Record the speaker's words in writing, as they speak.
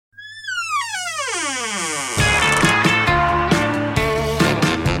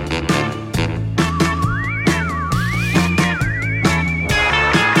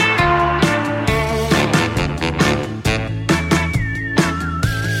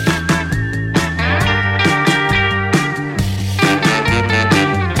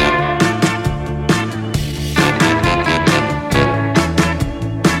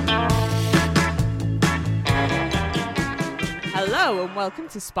welcome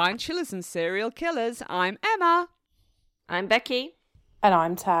to Spine Chillers and Serial Killers. I'm Emma. I'm Becky. And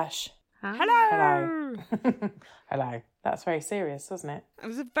I'm Tash. Hi. Hello. Hello. That's very serious, wasn't it? It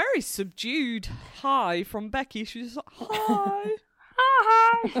was a very subdued hi from Becky. She was like, hi.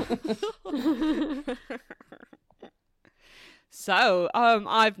 Hi. So,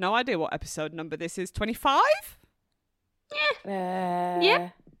 I've no idea what episode number this is. 25? Yeah.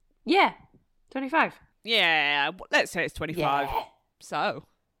 25. Yeah, let's say it's 25. Yeah. So,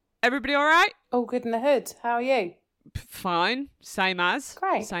 everybody all right? All good in the hood. How are you? Fine. Same as.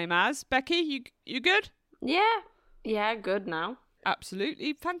 Great. Same as. Becky, you good? Yeah, good now.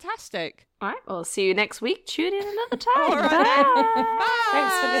 Absolutely fantastic. All right, we'll see you next week. Tune in another time. All right.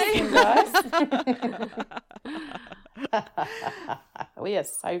 Thanks for listening, guys. We are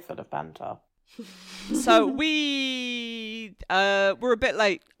so full of banter. So we're a bit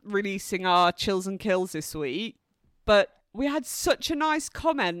late releasing our chills and kills this week, but we had such a nice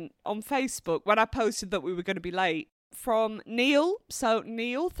comment on Facebook when I posted that we were going to be late from Neil. So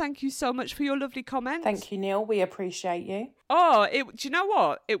Neil, thank you so much for your lovely comment. Thank you, Neil. We appreciate you. Oh, do you know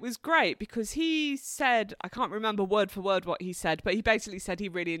what? It was great because he said, I can't remember word for word what he said, but he basically said he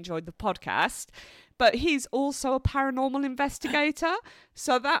really enjoyed the podcast. But he's also a paranormal investigator.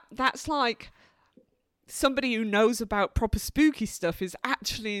 So that's like somebody who knows about proper spooky stuff is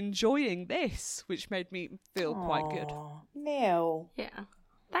actually enjoying this, which made me feel quite good. Neil. Yeah.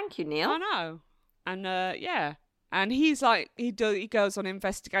 Thank you, Neil. I know. And yeah. And he's like, he goes on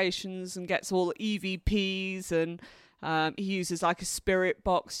investigations and gets all EVPs, and he uses like a spirit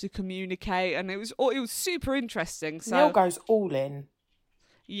box to communicate, and it was super interesting. So Neil goes all in.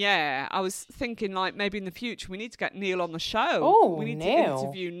 yeah, I was thinking like maybe in the future we need to get Neil on the show. Oh, we need Neil. to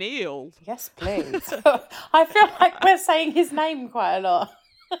interview Neil. Yes, please. I feel like we're saying his name quite a lot.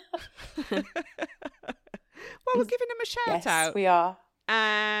 Well, we're giving him a shout out. Yes, we are.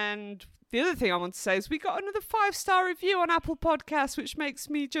 And the other thing I want to say is we got another 5-star review on Apple Podcasts, which makes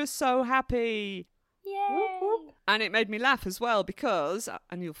me just so happy. Yay. And it made me laugh as well because,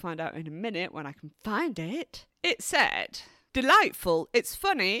 and you'll find out in a minute when I can find it, it said, delightful, it's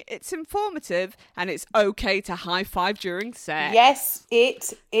funny, it's informative, and it's okay to high-five during sex. Yes,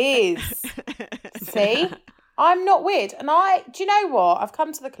 it is. See? I'm not weird. And do you know what? I've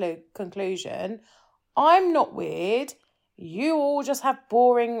come to the conclusion. I'm not weird. You all just have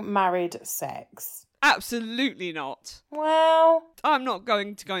boring married sex. Absolutely not. Well, I'm not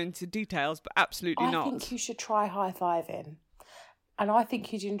going to go into details, but absolutely not. I think you should try high-fiving. And I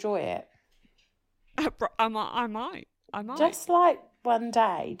think you'd enjoy it. I might. Just like one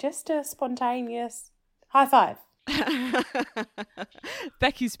day, just a spontaneous high five.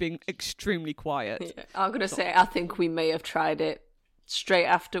 Becky's being extremely quiet. Yeah, I'm going to say, I think we may have tried it straight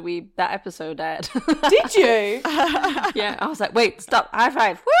after that episode aired. Did you? Yeah, I was like, wait, stop, high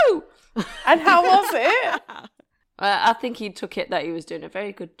five, woo! And how was it? I think he took it that he was doing a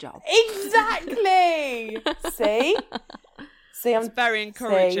very good job. Exactly. See, It's very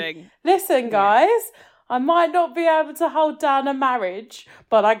encouraging. Listen, guys, I might not be able to hold down a marriage,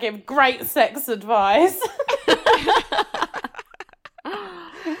 but I give great sex advice.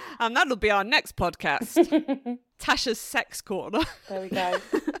 And that'll be our next podcast. Tasha's Sex Corner. There we go.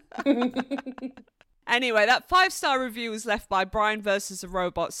 Anyway, that 5-star review was left by Brian versus the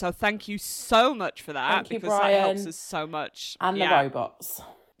Robot, so thank you so much for that. Thank you, because Brian. that helps us so much. And the robots.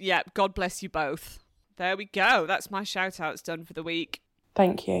 Yeah, God bless you both. There we go. That's my shout-outs done for the week.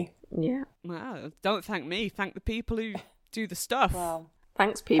 Thank you. Yeah. Well, don't thank me. Thank the people who do the stuff. Well,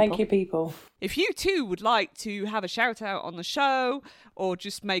 thanks, people. thank you, people. If you too would like to have a shout-out on the show or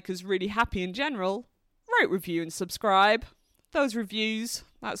just make us really happy in general, rate, review and subscribe. Those reviews,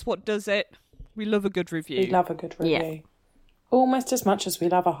 that's what does it. We love a good review. We love a good review. Yeah. Almost as much as we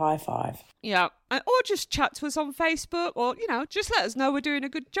love a high five. Yeah. Or just chat to us on Facebook or, just let us know we're doing a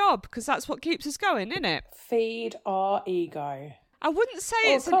good job because that's what keeps us going, isn't it? Feed our ego. I wouldn't say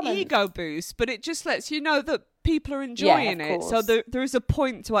Or it's comment. an ego boost, but it just lets you know that people are enjoying of it. So course. there is a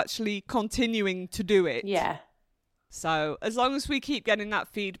point to actually continuing to do it. Yeah. So as long as we keep getting that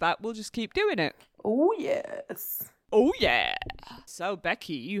feedback, we'll just keep doing it. Oh, yes. Oh, yeah. So,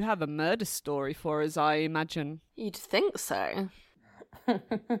 Becky, you have a murder story for us, I imagine. You'd think so.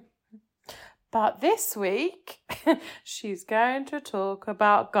 But this week, she's going to talk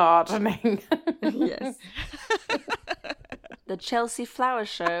about gardening. Yes. The Chelsea Flower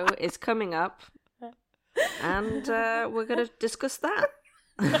Show is coming up, and we're going to discuss that.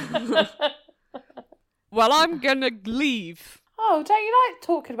 Well, I'm going to leave. Oh, don't you like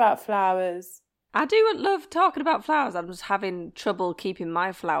talking about flowers? I do love talking about flowers. I'm just having trouble keeping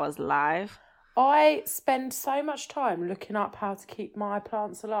my flowers alive. I spend so much time looking up how to keep my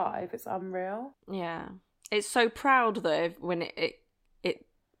plants alive. It's unreal. Yeah. It's so proud, though, when it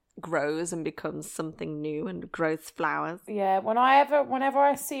grows and becomes something new and grows flowers. Yeah, whenever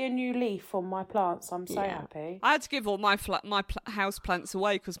I see a new leaf on my plants, I'm so happy. I had to give all my house plants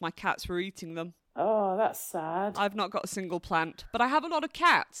away because my cats were eating them. Oh, that's sad. I've not got a single plant, but I have a lot of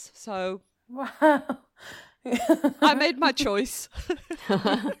cats, so Wow. I made my choice.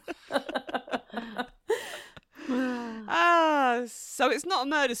 So it's not a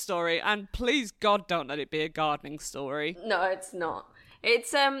murder story, and please God don't let it be a gardening story. No, it's not.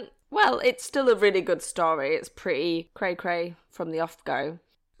 It's it's still a really good story. It's pretty cray-cray from the off-go.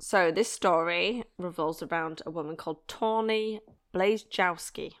 So this story revolves around a woman called Tawny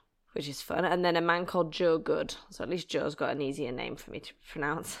Blazesjowski, which is fun, and then a man called Joe Good. So at least Joe's got an easier name for me to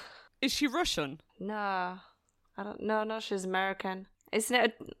pronounce. Is she Russian? No, I don't. No, she's American. Isn't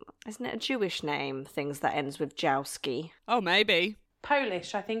it a Jewish name? Things that ends with Jowski. Oh, maybe.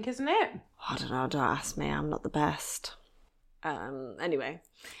 Polish, I think, isn't it? I don't know. Don't ask me. I'm not the best. Anyway,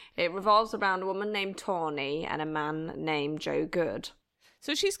 it revolves around a woman named Tawny and a man named Joe Good.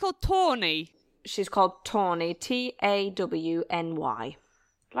 So she's called Tawny. She's called Tawny, Tawny.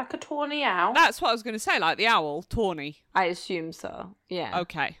 Like a tawny owl? That's what I was going to say, like the owl, Tawny. I assume so, yeah.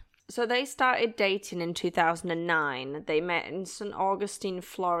 Okay. So they started dating in 2009. They met in St. Augustine,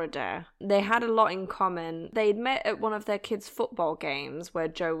 Florida. They had a lot in common. They'd met at one of their kids' football games where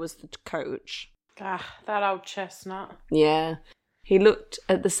Joe was the coach. Ah, that old chestnut. Yeah. He looked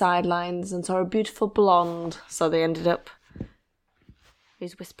at the sidelines and saw a beautiful blonde, so they ended up...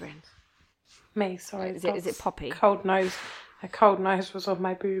 Who's whispering? Me, sorry. Is it Poppy? Cold nose. A cold nose was on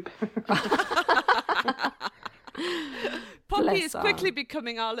my boob. Poppy is quickly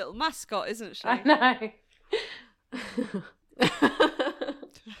becoming our little mascot, isn't she? I know.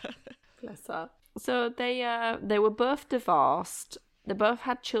 Bless her. So they were both divorced. They both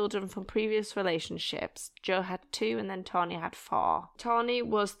had children from previous relationships. Joe had 2 and then Tawny had 4. Tawny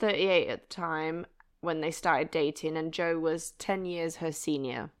was 38 at the time when they started dating and Joe was 10 years her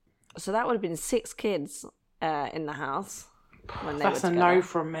senior. So that would have been 6 kids in the house when they That's were a together. no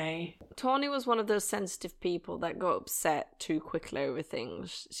from me. Tawny was one of those sensitive people that got upset too quickly over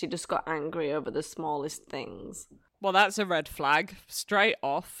things. She just got angry over the smallest things. Well, that's a red flag. Straight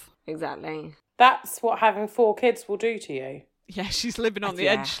off. Exactly. That's what having 4 kids will do to you. Yeah, she's living on the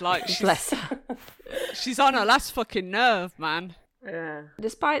edge like Bless her. she's on her last fucking nerve, man. Yeah.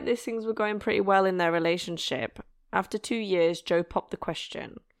 Despite this, things were going pretty well in their relationship. After 2 years, Joe popped the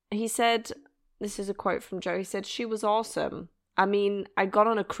question. He said, this is a quote from Joe, he said, "She was awesome. I mean, I got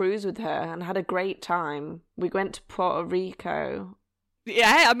on a cruise with her and had a great time. We went to Puerto Rico."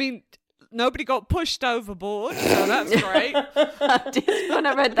 Yeah, I mean, nobody got pushed overboard, so that's great. When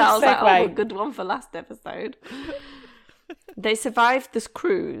I read that, I was like, oh, a good one for last episode. They survived this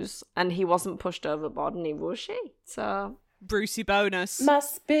cruise and he wasn't pushed overboard, and neither was she. So, Brucey bonus.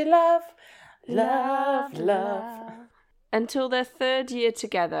 Must be love, love, love. Until their 3rd year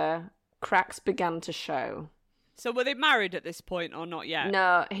together, cracks began to show. So were they married at this point or not yet?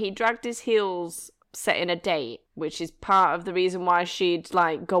 No, he dragged his heels setting a date, which is part of the reason why she'd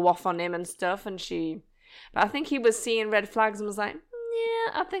like go off on him and stuff. But I think he was seeing red flags and was like,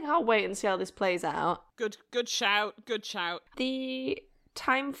 yeah, I think I'll wait and see how this plays out. Good shout. The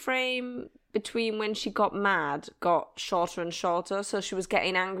time frame between when she got mad got shorter and shorter, so she was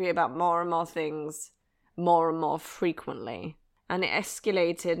getting angry about more and more things more and more frequently. And it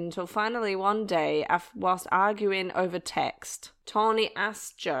escalated until finally one day, whilst arguing over text, Tawny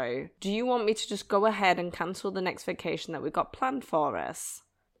asked Joe, "Do you want me to just go ahead and cancel the next vacation that we got planned for us?"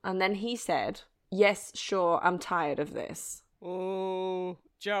 And then he said, "Yes, sure, I'm tired of this." Oh,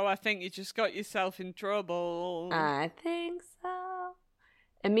 Joe, I think you just got yourself in trouble. I think so.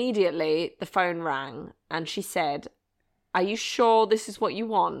 Immediately, the phone rang and she said, "Are you sure this is what you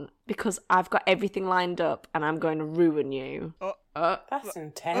want? Because I've got everything lined up and I'm going to ruin you." That's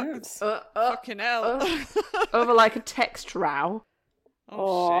intense. Fucking hell. Over like a text row.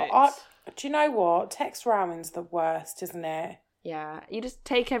 Oh, shit. Do you know what? Text rowing's the worst, isn't it? Yeah, you just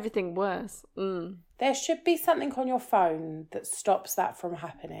take everything worse. There should be something on your phone that stops that from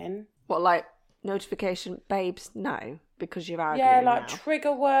happening. What, like notification, babes? No, because you're arguing. Yeah, like now.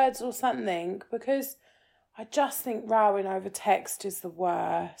 trigger words or something, because I just think rowing over text is the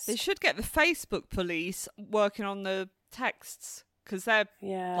worst. They should get the Facebook police working on the texts, because they're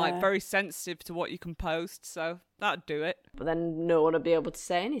like very sensitive to what you can post, so that'd do it. But then no one would be able to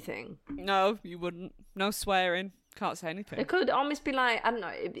say anything. No, you wouldn't. No swearing. Can't say anything. It could almost be like, I don't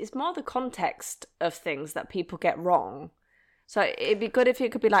know, it's more the context of things that people get wrong. So it'd be good if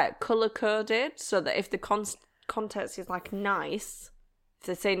it could be like color coded, so that if the context is like nice, if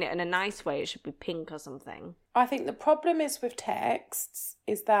they're saying it in a nice way, it should be pink or something. I think the problem is with texts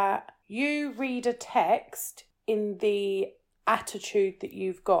is that you read a text in the attitude that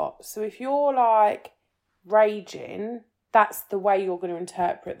you've got. So if you're like raging, that's the way you're going to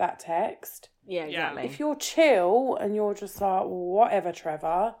interpret that text. Yeah, exactly. If you're chill and you're just like, whatever,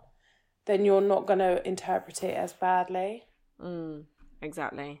 Trevor, then you're not going to interpret it as badly.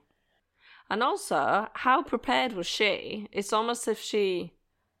 Exactly. And also, how prepared was she? It's almost as if she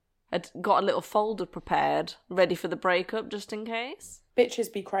had got a little folder prepared, ready for the breakup, just in case.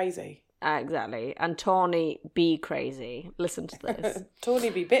 Bitches be crazy. Exactly. And Tawny be crazy. Listen to this. Tawny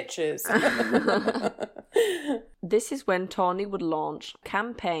be bitches. This is when Tawny would launch a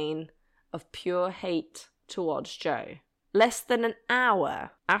campaign of pure hate towards Joe. Less than an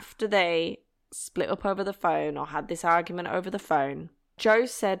hour after they split up over the phone or had this argument over the phone, Joe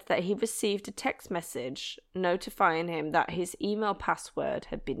said that he received a text message notifying him that his email password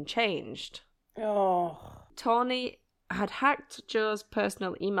had been changed. Oh. Tawny had hacked Joe's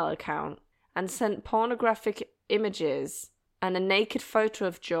personal email account and sent pornographic images and a naked photo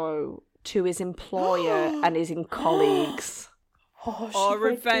of Joe to his employer and his colleagues. Oh,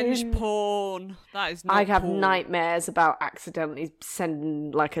 revenge porn. That is not I have porn. nightmares about accidentally sending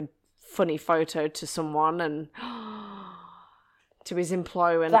like a funny photo to someone and to his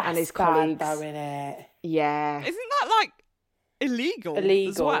employer and his colleagues. That's bad though, innit? Yeah. Isn't that like illegal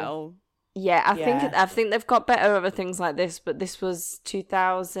as well? Yeah, I think they've got better over things like this, but this was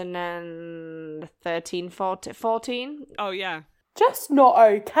 2013, 14. Oh yeah. Just not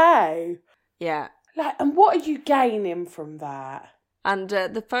okay. Yeah. Like, and what are you gaining from that? And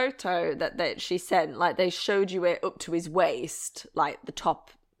the photo that she sent, like they showed you it up to his waist, like the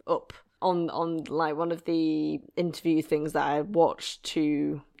top up on like one of the interview things that I watched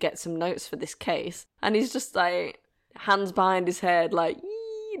to get some notes for this case, and he's just like hands behind his head, like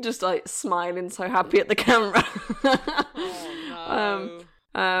just like smiling so happy at the camera. Oh,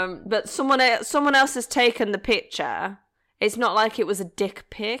 no. But someone else has taken the picture. It's not like it was a dick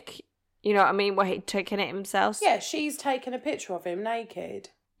pic. You know what I mean? Where he'd taken it himself. Yeah, she's taken a picture of him naked.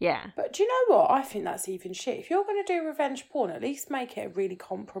 Yeah. But do you know what? I think that's even shit. If you're going to do revenge porn, at least make it a really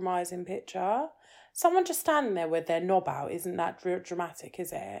compromising picture. Someone just standing there with their knob out isn't that dramatic,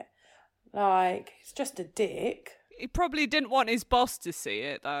 is it? Like, it's just a dick. He probably didn't want his boss to see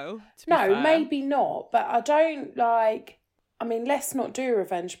it, though. No, maybe not. But I don't like... I mean, let's not do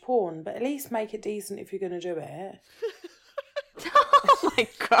revenge porn, but at least make it decent if you're going to do it. Oh my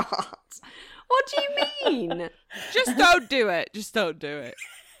God. What do you mean? Just don't do it. Just don't do it.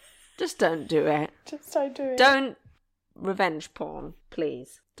 Just don't do it. Just don't do it. Don't revenge porn,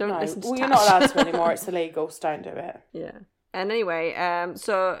 please. Don't listen to well, you're Tash. not allowed to anymore. It's illegal, so don't do it. Yeah. And anyway,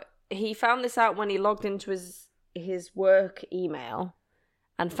 so he found this out when he logged into his work email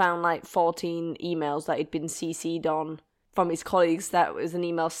and found like 14 emails that he'd been CC'd on from his colleagues. That was an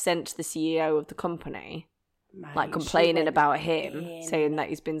email sent to the CEO of the company. Mate, Like complaining about him, saying that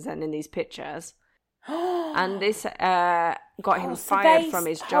he's been sending these pictures. And this got him fired from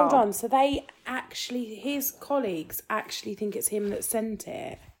his job. Hold on, so his colleagues actually think it's him that sent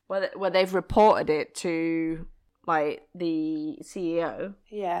it? Well, they've reported it to, like, the CEO.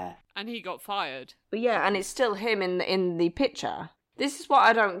 Yeah. And he got fired. But yeah, and it's still him in the picture. This is what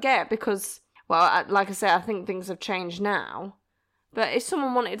I don't get because, well, like I said, I think things have changed now. But if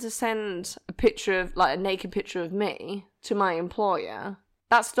someone wanted to send a picture of, like, a naked picture of me to my employer,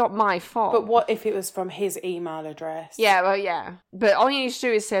 that's not my fault. But what if it was from his email address? Yeah, well, yeah. But all you need to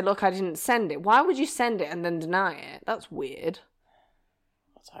do is say, look, I didn't send it. Why would you send it and then deny it? That's weird.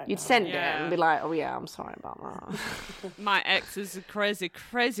 You'd send it and be like, oh, yeah, I'm sorry about that. My ex is a crazy,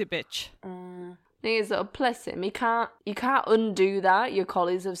 crazy bitch. Thing is, bless him. You can't undo that. Your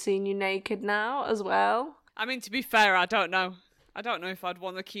colleagues have seen you naked now as well. I mean, to be fair, I don't know. I don't know if I'd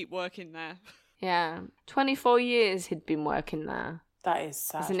want to keep working there. Yeah. 24 years he'd been working there. That is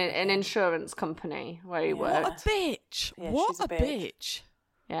sad. It's an insurance company where he worked. What a bitch. Yeah, what she's a a bitch. bitch.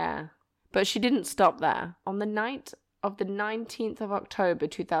 Yeah. But she didn't stop there. On the night of the 19th of October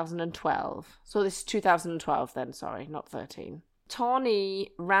 2012. So this is 2012 then, sorry, not 13.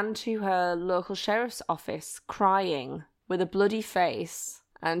 Tawny ran to her local sheriff's office crying with a bloody face,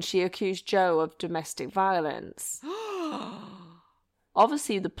 and she accused Joe of domestic violence.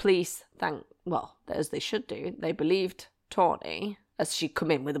 Obviously, the police, as they should do, they believed Tawny, as she'd come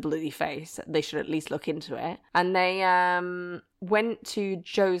in with a bloody face. They should at least look into it. And they went to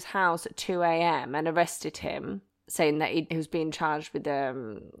Joe's house at 2 a.m. and arrested him, saying that he was being charged with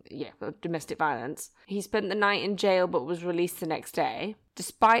domestic violence. He spent the night in jail but was released the next day.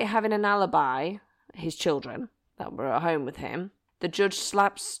 Despite having an alibi, his children that were at home with him, the judge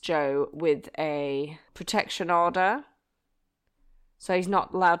slaps Joe with a protection order. So he's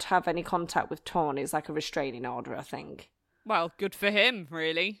not allowed to have any contact with Tawny. It's like a restraining order, I think. Well, good for him,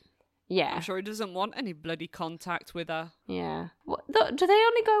 really. Yeah. I'm sure he doesn't want any bloody contact with her. Yeah. Do they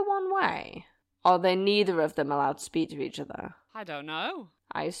only go one way? Or are they neither of them allowed to speak to each other? I don't know.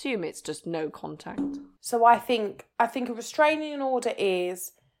 I assume it's just no contact. So I think a restraining order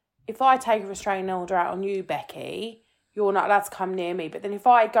is, if I take a restraining order out on you, Becky, you're not allowed to come near me. But then if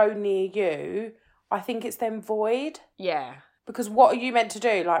I go near you, I think it's then void. Yeah. Because what are you meant to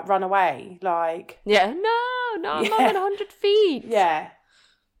do? Like, run away? Like... Yeah. No, I'm not at 100 feet. Yeah.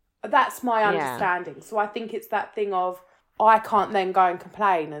 That's my understanding. Yeah. So I think it's that thing of, I can't then go and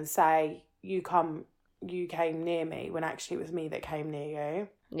complain and say, you came near me, when actually it was me that came near you.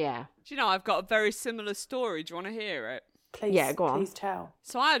 Yeah. Do you know, I've got a very similar story. Do you want to hear it? Please, yeah, go on. Please tell.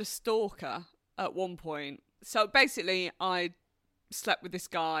 So I had a stalker at one point. So basically, I slept with this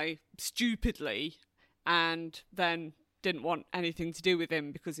guy stupidly and then didn't want anything to do with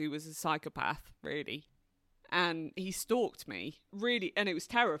him because he was a psychopath, really. And he stalked me, really, and it was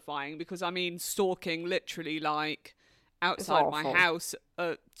terrifying because, I mean, stalking literally like outside my house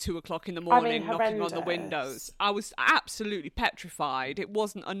at 2:00 in the morning, knocking on the windows. I was absolutely petrified. It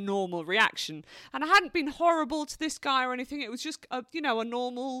wasn't a normal reaction. And I hadn't been horrible to this guy or anything. It was just, a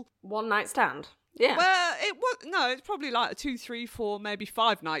normal... One night stand. Yeah. Well, it's probably like a 2, 3, 4, maybe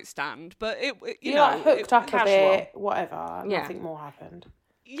 5 night stand. But you know, like hooked up casual. A bit, whatever. Yeah. Nothing more happened.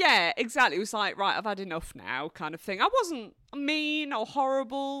 Yeah, exactly. It was like, right, I've had enough now, kind of thing. I wasn't mean or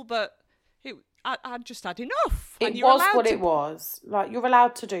horrible, but I just had enough. It was what it was. Like, you're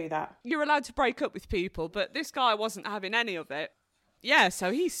allowed to do that. You're allowed to break up with people, but this guy wasn't having any of it. Yeah,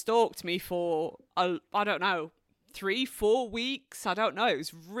 so he stalked me for, I don't know, 3, 4 weeks. I don't know. It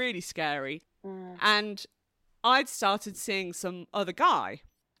was really scary. And I'd started seeing some other guy,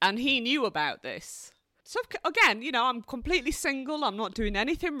 and he knew about this. So again, I'm completely single. I'm not doing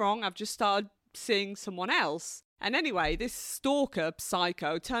anything wrong. I've just started seeing someone else. And anyway, this stalker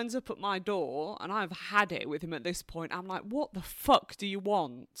psycho turns up at my door, and I've had it with him at this point. I'm like, what the fuck do you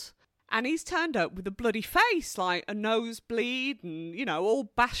want? And he's turned up with a bloody face, like a nosebleed and, all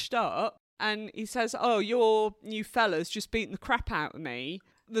bashed up. And he says, oh, your new fella's just beating the crap out of me.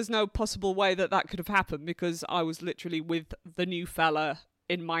 There's no possible way that could have happened because I was literally with the new fella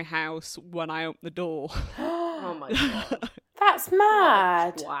in my house when I opened the door. Oh my God. That's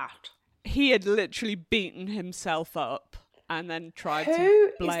mad. Wow. He had literally beaten himself up and then tried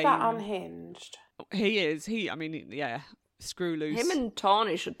to blame... Who is that unhinged? He is. Screw loose. Him and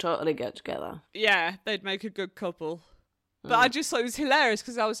Tawny should totally get together. Yeah, they'd make a good couple. But I just thought it was hilarious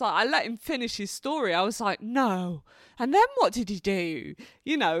because I was like, I let him finish his story. I was like, no. And then what did he do?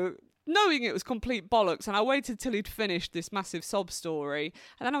 Knowing it was complete bollocks. And I waited till he'd finished this massive sob story.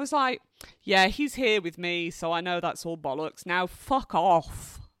 And then I was like, yeah, he's here with me, so I know that's all bollocks. Now fuck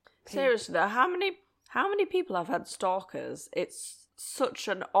off. Seriously though, how many people have had stalkers? It's such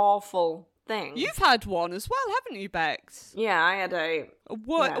an awful thing. You've had one as well, haven't you, Bex? Yeah, I had a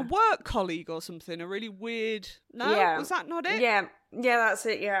work colleague or something, a really weird... No? Yeah. Was that not it? Yeah, that's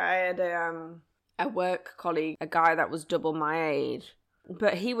it. Yeah, I had a work colleague, a guy that was double my age.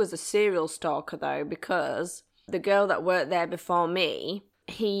 But he was a serial stalker though, because the girl that worked there before me,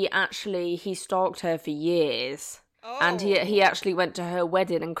 he stalked her for years. Oh. And he actually went to her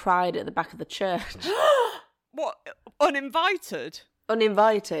wedding and cried at the back of the church. What? Uninvited?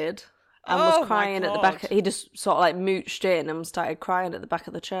 Uninvited. And was crying at the back. He just sort of like mooched in and started crying at the back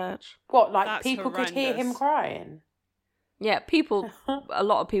of the church. What, like That's people horrendous. could hear him crying? Yeah, a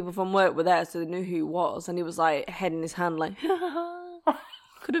lot of people from work were there, so they knew who he was. And he was like, head in his hand, like,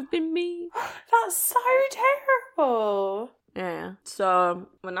 could have been me. That's so terrible. Yeah. So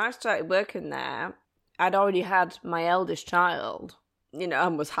when I started working there, I'd already had my eldest child,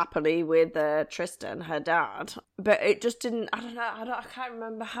 and was happily with Tristan, her dad. But it just didn't, I can't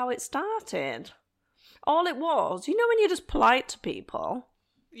remember how it started. All it was, when you're just polite to people.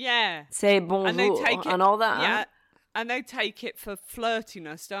 Yeah. Say bonjour and all that. Yeah. And they take it for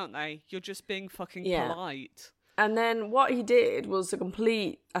flirtiness, don't they? You're just being fucking polite. And then what he did was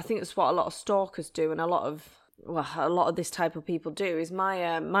I think it's what a lot of stalkers do, and a lot of this type of people do, is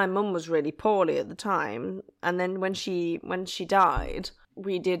my mum was really poorly at the time, and then when she died,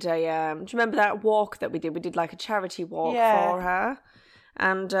 we did a do you remember that walk that we did? We did like a charity walk for her.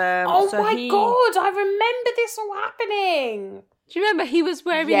 And God, I remember this all happening. Do you remember he was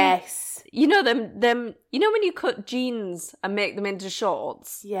wearing... Yes. You know them. You know when you cut jeans and make them into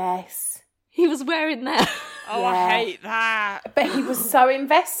shorts? Yes. He was wearing that. Oh, Yeah. I hate that. But he was so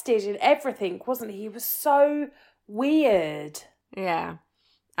invested in everything, wasn't he? He was so weird. Yeah.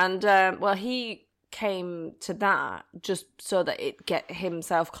 And, he came to that just so that it'd get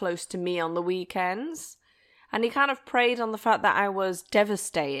himself close to me on the weekends. And he kind of preyed on the fact that I was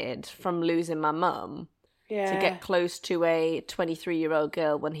devastated from losing my mum. Yeah. To get close to a 23-year-old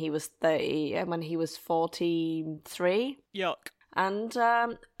girl when he was 30 and when he was 43. Yuck. And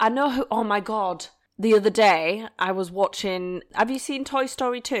I know who... Oh, my God. The other day, I was watching... Have you seen Toy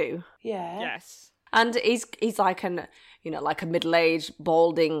Story 2? Yeah. Yes. And he's like like a middle-aged,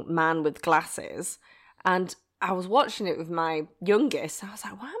 balding man with glasses. And I was watching it with my youngest. I was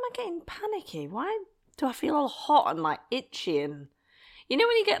like, why am I getting panicky? Why do I feel all hot and, like, itchy and... You know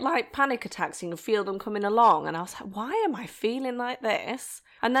when you get, like, panic attacks and you feel them coming along? And I was like, why am I feeling like this?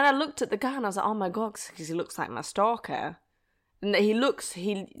 And then I looked at the guy and I was like, oh, my God, because he looks like my stalker. And he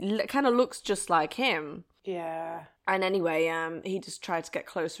kind of looks just like him. Yeah. And anyway, he just tried to get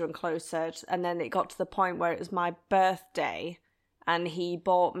closer and closer. And then it got to the point where it was my birthday. And he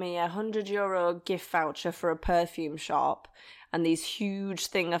bought me a €100 gift voucher for a perfume shop. And these huge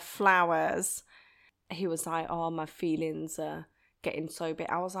thing of flowers. He was like, oh, my feelings are... getting so big.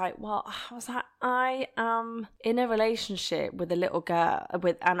 I was like, I am in a relationship with a little girl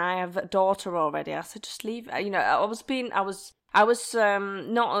and I have a daughter already. I said, just leave. You know, I was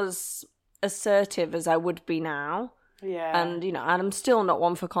not as assertive as I would be now. Yeah. And, you know, and I'm still not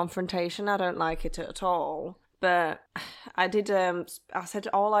one for confrontation. I don't like it at all. But I did, I said,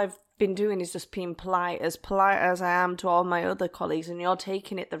 all I've been doing is just being polite as I am to all my other colleagues, and you're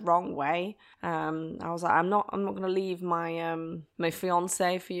taking it the wrong way. I was like, I'm not going to leave my my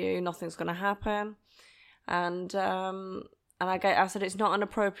fiance for you. Nothing's going to happen. And I said, it's not an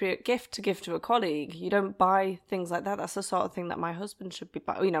appropriate gift to give to a colleague. You don't buy things like that. That's the sort of thing that my husband should be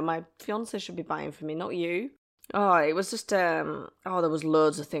buying. You know, my fiance should be buying for me, not you. Oh, it was just, there was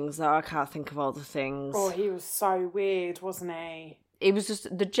loads of things there. I can't think of all the things. Oh, he was so weird, wasn't he? It was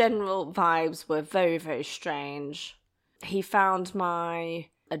just, the general vibes were very, very strange. He found my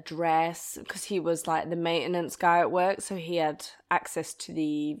address because he was like the maintenance guy at work, so he had access to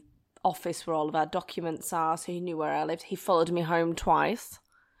the office where all of our documents are, so he knew where I lived. He followed me home twice.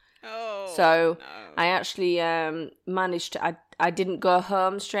 Oh, so no. I actually managed to... I didn't go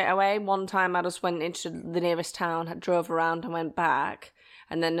home straight away. One time I just went into the nearest town, drove around and went back.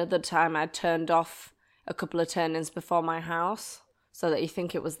 And then another time I turned off a couple of turnings before my house so that you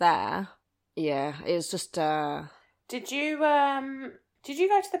think it was there. Yeah, it was just... Did you go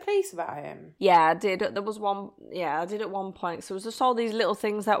to the police about him? Yeah, I did. There was one... Yeah, I did at one point. So it was just all these little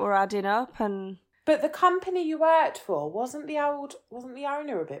things that were adding up and... But the company you worked for, wasn't the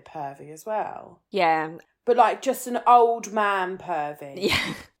owner a bit pervy as well? Yeah. But like just an old man pervy.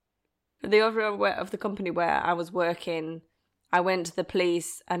 Yeah. The owner of the company where I was working, I went to the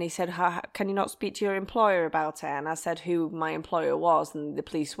police and he said, can you not speak to your employer about it? And I said who my employer was, and the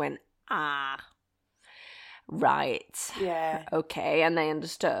police went, right. Yeah. Okay, and they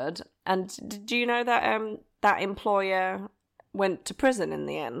understood. And do you know that that employer went to prison in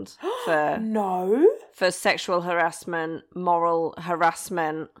the end for No. for sexual harassment, moral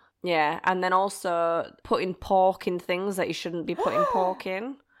harassment, yeah, and then also putting pork in things that you shouldn't be putting pork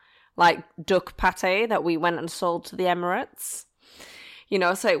in, like duck pate that we went and sold to the Emirates. You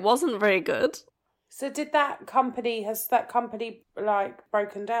know, so it wasn't very good. So has that company like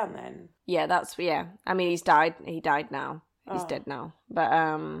broken down then? Yeah, I mean, he's died. He died now. He's dead now. But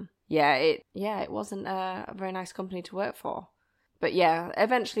it wasn't a very nice company to work for. But yeah,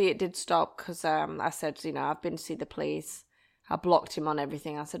 eventually it did stop because I said, you know, I've been to see the police. I blocked him on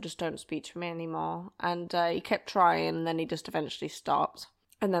everything. I said, just don't speak to me anymore. And he kept trying, and then he just eventually stopped.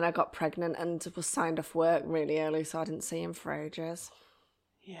 And then I got pregnant and was signed off work really early, so I didn't see him for ages.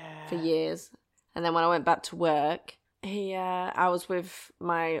 Yeah. For years. And then when I went back to work, I was with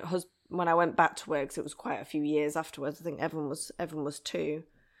my husband when I went back to work, 'cause it was quite a few years afterwards. I think Evan was 2.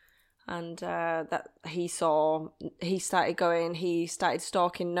 And that he started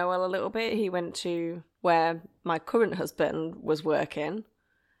stalking Noel a little bit. He went to where my current husband was working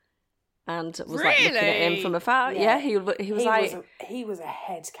and was like looking at him from afar. Yeah, he was a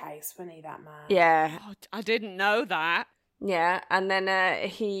head case, wasn't he, that man? Yeah. Oh, I didn't know that. Yeah, and then I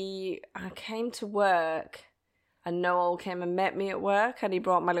came to work and Noel came and met me at work and he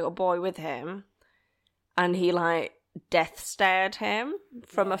brought my little boy with him and he like death stared him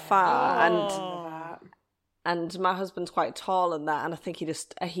from afar and my husband's quite tall and that, and I think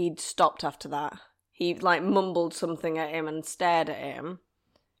he'd stopped after that. He like mumbled something at him and stared at him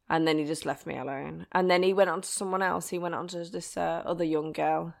And then he just left me alone. And then he went on to someone else. He went on to this other young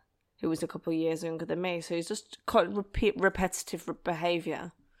girl who was a couple of years younger than me. So he's just got repetitive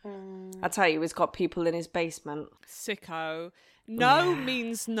behaviour. I tell you, he's got people in his basement. Sicko. No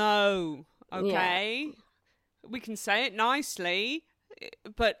means no, okay? Yeah. We can say it nicely,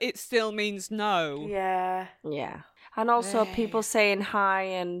 but it still means no. Yeah. Yeah. And also people saying hi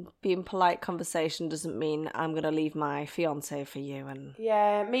and being polite conversation doesn't mean I'm going to leave my fiancé for you. And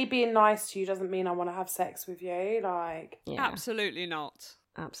yeah, me being nice to you doesn't mean I want to have sex with you. Like, yeah. Absolutely not.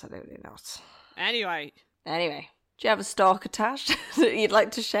 Absolutely not. Anyway. Do you have a stalker, Tash, that you'd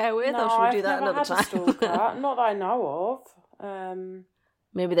like to share with? No, or should we do that another time? A stalker. Not that I know of.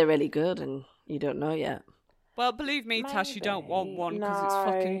 Maybe they're really good and you don't know yet. Well, believe me, Maybe. Tash, you don't want one because it's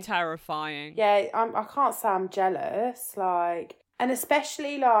fucking terrifying. Yeah, I can't say I'm jealous. Like, and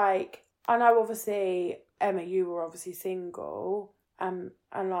especially like, I know obviously, Emma, you were obviously single, and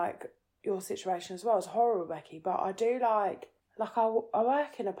like your situation as well is horrible, Becky. But I do like I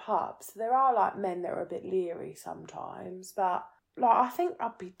work in a pub, so there are like men that are a bit leery sometimes. But like, I think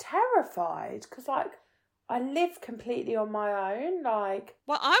I'd be terrified because like, I live completely on my own, like...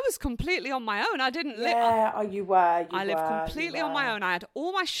 Well, I was completely on my own. I didn't live... Yeah, you were. I lived completely on my own. I had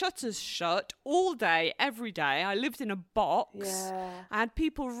all my shutters shut all day, every day. I lived in a box. Yeah. I had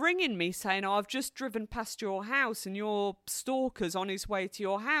people ringing me saying, I've just driven past your house and your stalker's on his way to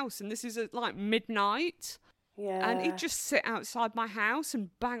your house. And this is at like midnight. Yeah. And he'd just sit outside my house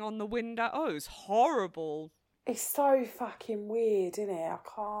and bang on the window. Oh, it was horrible. It's so fucking weird, isn't it? I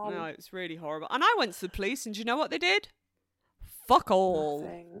can't... No, it's really horrible. And I went to the police, and do you know what they did? Fuck all.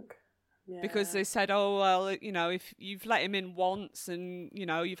 Nothing. Yeah. Because they said, oh, well, you know, if you've let him in once and, you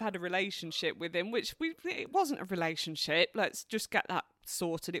know, you've had a relationship with him, which it wasn't a relationship. Let's just get that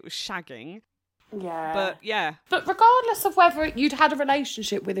sorted. It was shagging. Yeah. But, yeah. But regardless of whether you'd had a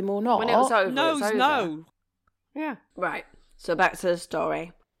relationship with him or not... When it was over, no. Yeah. Right. So back to the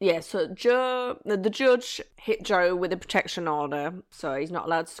story. Yeah, so the judge hit Joe with a protection order, so he's not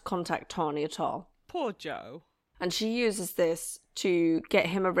allowed to contact Tawny at all. Poor Joe. And she uses this to get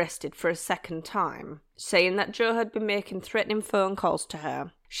him arrested for a second time, saying that Joe had been making threatening phone calls to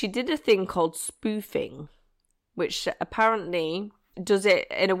her. She did a thing called spoofing, which apparently does it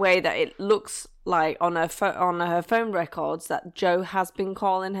in a way that it looks like on her phone records that Joe has been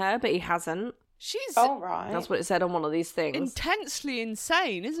calling her, but he hasn't. She's right. That's what it said on one of these things. Intensely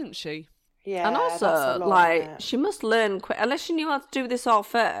insane, isn't she? Yeah. And also, like, she must learn quick. Unless she knew how to do this all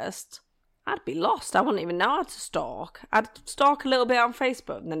first, I'd be lost. I wouldn't even know how to stalk. I'd stalk a little bit on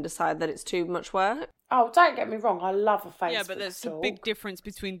Facebook and then decide that it's too much work. Oh, don't get me wrong. I love a Facebook Yeah, but there's stalk. a big difference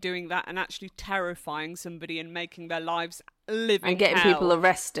between doing that and actually terrifying somebody and making their lives living and getting hell. people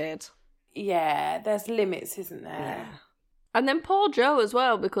arrested. Yeah, there's limits, isn't there? Yeah. And then poor Joe as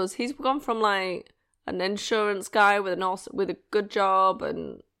well, because he's gone from like an insurance guy with a good job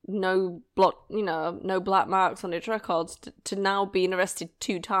and no black marks on his records to now being arrested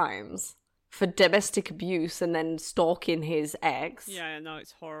 2 times for domestic abuse and then stalking his ex. Yeah, no,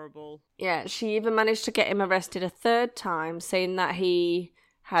 it's horrible. Yeah, she even managed to get him arrested a 3rd time, saying that he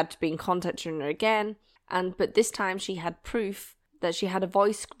had been contacting her again, but this time she had proof that she had a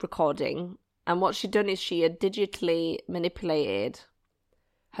voice recording. And what she'd done is she had digitally manipulated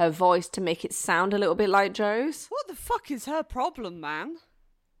her voice to make it sound a little bit like Joe's. What the fuck is her problem, man?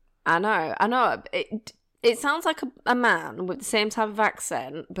 I know. It sounds like a man with the same type of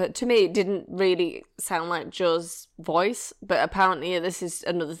accent, but to me it didn't really sound like Joe's voice. But apparently this is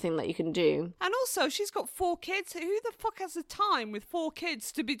another thing that you can do. And also, she's got 4 kids. Who the fuck has the time with 4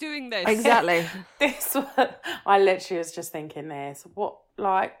 kids to be doing this? Exactly. This one, I literally was just thinking this. What,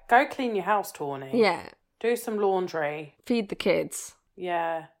 like, go clean your house, Tawny. Yeah. Do some laundry. Feed the kids.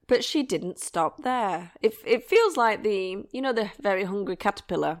 Yeah. But she didn't stop there. It feels like the very hungry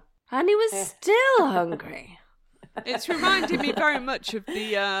caterpillar. And he was still hungry. It's reminding me very much of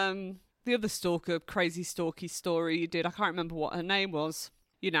the other stalker, crazy stalky story you did. I can't remember what her name was.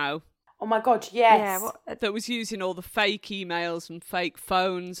 You know. Oh my God, yes. Yeah, that was using all the fake emails and fake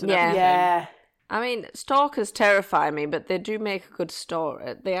phones and everything. Yeah. I mean, stalkers terrify me, but they do make a good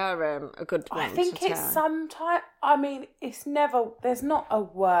story. They are a good one. I think it's sometimes. I mean, it's never. There's not a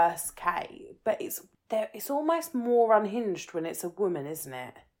worse case, but it's almost more unhinged when it's a woman, isn't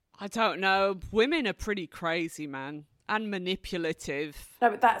it? I don't know. Women are pretty crazy, man, and manipulative. No,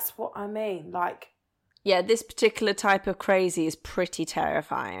 but that's what I mean. Like, yeah, this particular type of crazy is pretty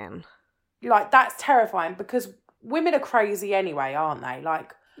terrifying. Like, that's terrifying because women are crazy anyway, aren't they?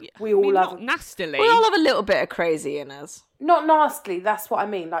 Like. Yeah. We all have not nastily. We all have a little bit of crazy in us. Not nastily, that's what I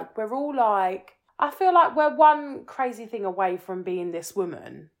mean. Like, we're all like, I feel like we're one crazy thing away from being this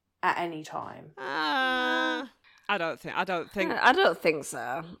woman. at any time. I don't think. I don't think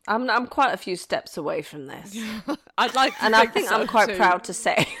so. I'm quite a few steps away from this. I'd like to and think I think so I'm quite too. proud to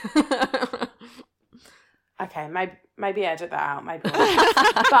say. Okay, maybe edit that out, maybe.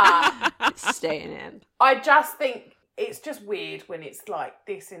 But It's staying in. I just think it's just weird when it's like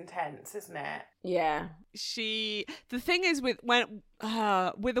this intense, isn't it? Yeah. The thing is with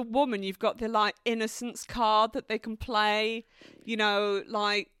a woman, you've got the like innocence card that they can play, you know,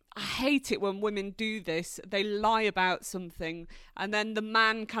 like I hate it when women do this. They lie about something and then the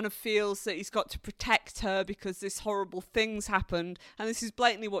man kind of feels that he's got to protect her because this horrible thing's happened. And this is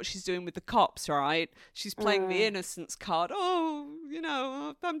blatantly what she's doing with the cops, right? She's playing the innocence card. Oh, you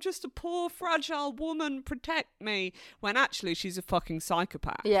know, I'm just a poor, fragile woman. Protect me. When actually she's a fucking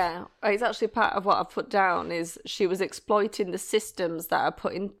psychopath. Yeah. It's actually part of what I've put down is she was exploiting the systems that are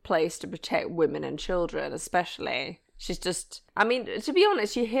put in place to protect women and children, especially. She's just, I mean, to be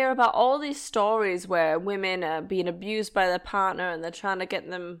honest, you hear about all these stories where women are being abused by their partner and they're trying to get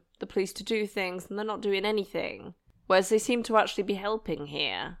the police to do things and they're not doing anything. Whereas they seem to actually be helping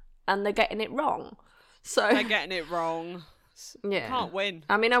here and they're getting it wrong. So they're getting it wrong. Yeah. Can't win.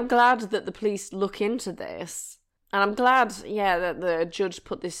 I mean, I'm glad that the police look into this. And I'm glad, that the judge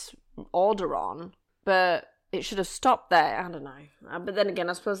put this order on. But it should have stopped there. I don't know. But then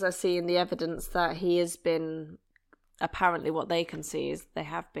again, I suppose they're seeing the evidence that he has been... Apparently what they can see is they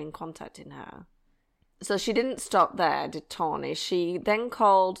have been contacting her. So she didn't stop there, did Tawny. She then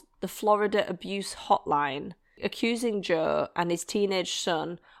called the Florida Abuse Hotline, accusing Joe and his teenage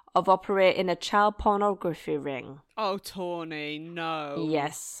son of operating a child pornography ring. Oh, Tawny, no.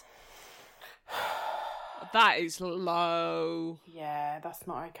 Yes. That is low. Yeah, that's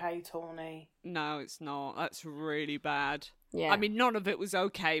not okay, Tawny. No, it's not. That's really bad. Yeah. I mean, none of it was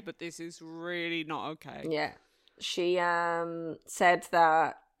okay, but this is really not okay. Yeah. She said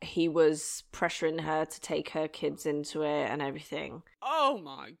that he was pressuring her to take her kids into it and everything. Oh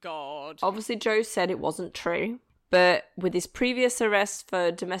my God. Obviously, Joe said it wasn't true, but with his previous arrest for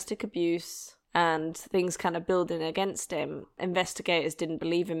domestic abuse and things kind of building against him, investigators didn't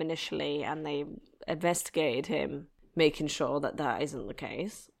believe him initially and they investigated him, making sure that that isn't the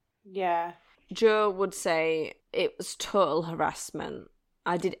case. Yeah. Joe would say it was total harassment.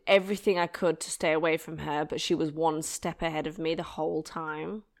 I did everything I could to stay away from her, but she was one step ahead of me the whole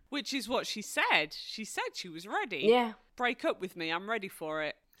time. Which is what she said. She said she was ready. Yeah. Break up with me. I'm ready for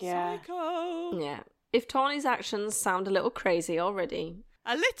it. Yeah. Psycho. Yeah. If Tawny's actions sound a little crazy already.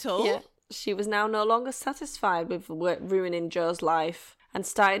 A little? Yeah. She was now no longer satisfied with ruining Joe's life and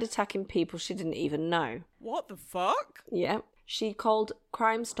started attacking people she didn't even know. What the fuck? Yeah. She called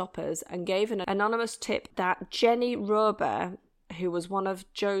Crime Stoppers and gave an anonymous tip that Jenny Rober, who was one of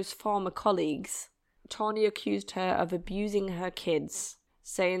Joe's former colleagues, Tawny accused her of abusing her kids,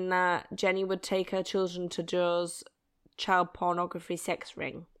 saying that Jenny would take her children to Joe's child pornography sex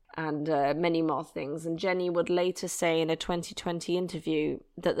ring and many more things. And Jenny would later say in a 2020 interview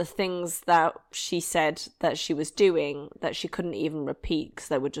that the things that she said that she was doing that she couldn't even repeat because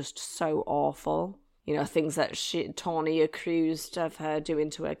they were just so awful. You know, things that Tawny accused of her doing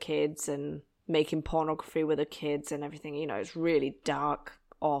to her kids and making pornography with her kids and everything. You know, it's really dark,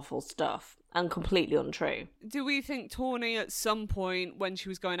 awful stuff and completely untrue. Do we think Tawny at some point when she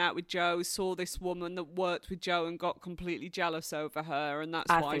was going out with Joe saw this woman that worked with Joe and got completely jealous over her and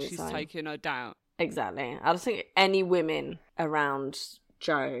that's why she's taking her down? Exactly. I don't think any women around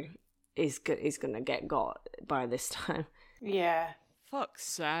Joe is going to get got by this time. Yeah. Fuck's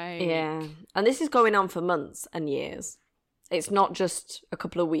sake. Yeah. And this is going on for months and years. It's not just a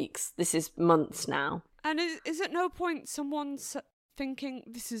couple of weeks. This is months now. And is at no point someone's thinking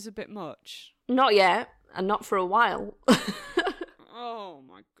this is a bit much? Not yet, and not for a while. Oh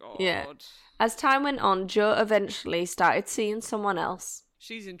my God. Yeah. As time went on, Joe eventually started seeing someone else.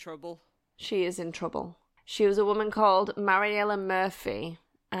 She's in trouble. She is in trouble. She was a woman called Mariella Murphy.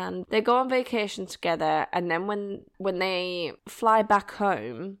 And they go on vacation together, and then when they fly back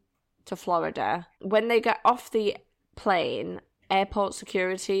home to Florida, when they get off the plane, airport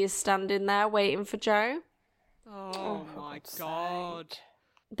security is standing there waiting for Joe. Oh my God.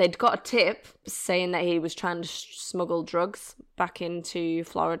 They'd got a tip saying that he was trying to smuggle drugs back into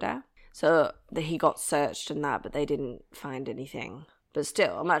Florida. So he got searched and that, but they didn't find anything. But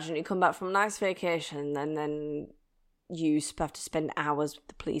still, imagine you come back from a nice vacation and then you have to spend hours with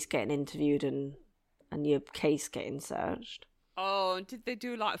the police getting interviewed and your case getting searched. Oh, and did they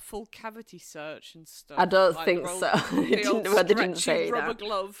do like a full cavity search and stuff? I don't like think so. They didn't say rubber that.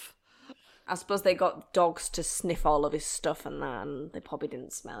 glove. I suppose they got dogs to sniff all of his stuff and that, and they probably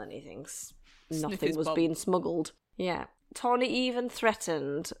didn't smell anything. Nothing was being smuggled. Yeah. Tawny even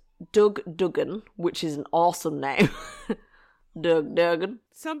threatened Doug Duggan, which is an awesome name. Doug Duggan.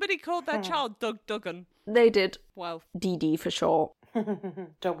 Somebody called their child Doug Duggan. They did. Well, DD for short.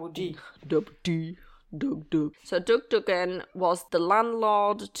 Double D. Double D. Doug Duggan. So Doug Duggan was the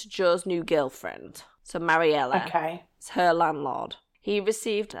landlord to Joe's new girlfriend. So Mariella. Okay. It's her landlord. He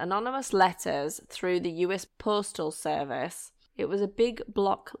received anonymous letters through the US Postal Service. It was a big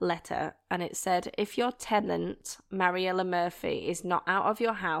block letter, and it said, if your tenant, Mariella Murphy, is not out of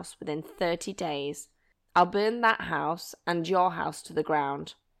your house within 30 days, I'll burn that house and your house to the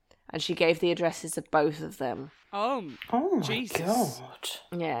ground. And she gave the addresses of both of them. oh my Jesus. God.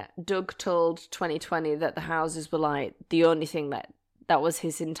 Yeah, Doug told 2020 that the houses were like the only thing that was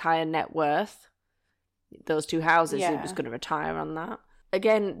his entire net worth. Those two houses, he Yeah. was going to retire on that.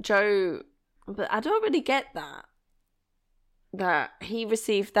 Again, Joe, but I don't really get that he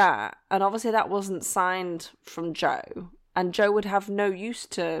received that, and obviously that wasn't signed from Joe, and Joe would have no use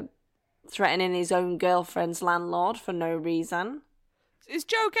to threatening his own girlfriend's landlord for no reason. Is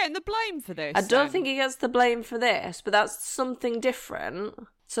Joe getting the blame for this? I don't think he gets the blame for this, but that's something different.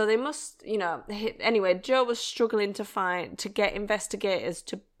 So they must, anyway, Joe was struggling to get investigators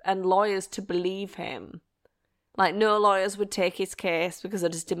and lawyers to believe him. Like, no lawyers would take his case because they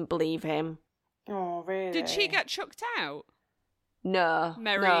just didn't believe him. Oh, really? Did she get chucked out? No.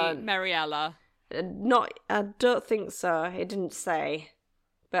 Mariella. I don't think so. It didn't say.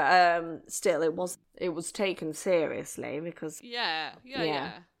 But still, it was taken seriously because... Yeah.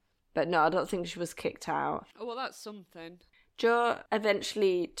 But no, I don't think she was kicked out. Oh, well, that's something. Joe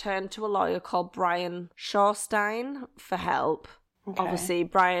eventually turned to a lawyer called Brian Shawstein for help. Okay. Obviously,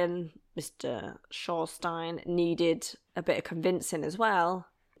 Mr. Shawstein, needed a bit of convincing as well.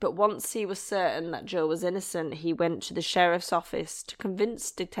 But once he was certain that Joe was innocent, he went to the sheriff's office to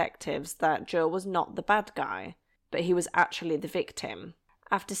convince detectives that Joe was not the bad guy, but he was actually the victim.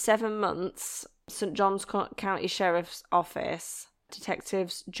 After 7 months, St. John's County Sheriff's Office,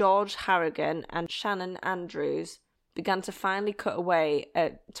 detectives George Harrigan and Shannon Andrews began to finally cut away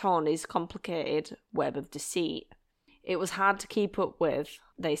at Tawny's complicated web of deceit. It was hard to keep up with,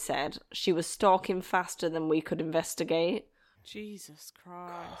 they said. She was stalking faster than we could investigate. Jesus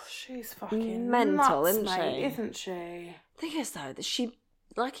Christ. Oh, she's fucking mental, nuts, isn't mate, she? Isn't she? Thing is, though, that she,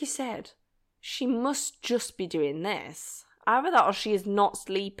 like you said, she must just be doing this. Either that or she is not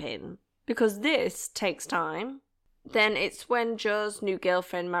sleeping, because this takes time. Then it's when Joe's new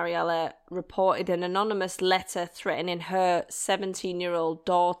girlfriend, Mariella, reported an anonymous letter threatening her 17-year-old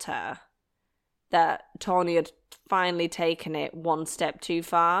daughter that Tawny had finally taken it one step too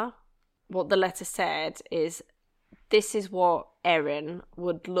far. What the letter said is, this is what Erin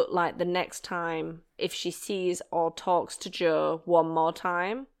would look like the next time if she sees or talks to Joe one more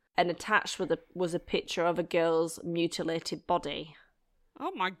time. And attached was a picture of a girl's mutilated body.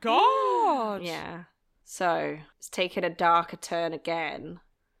 Oh my God. Yeah. So it's taken a darker turn again.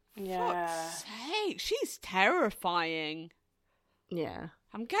 Yeah. Fuck's sake, she's terrifying. Yeah.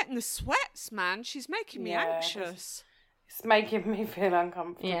 I'm getting the sweats, man. She's making me Yeah, anxious. It's making me feel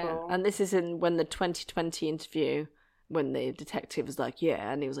uncomfortable. Yeah. And this is when the 2020 interview, when the detective was like,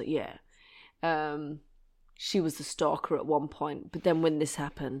 yeah, and he was like, yeah. She was the stalker at one point, but then when this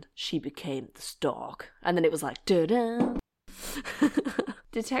happened, she became the stalk. And then it was like, da-da.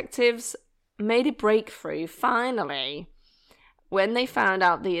 Detectives made a breakthrough, finally, when they found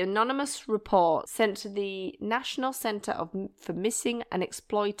out the anonymous report sent to the National Centre for Missing and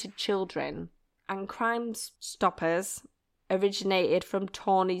Exploited Children and Crime Stoppers originated from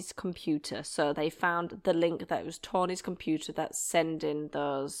Tawny's computer. So they found the link that it was Tawny's computer that's sending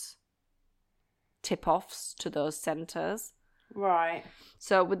those tip-offs to those centres. Right.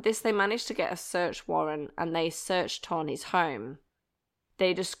 So with this, they managed to get a search warrant and they searched Tawny's home.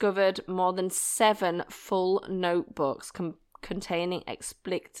 They discovered more than 7 full notebooks containing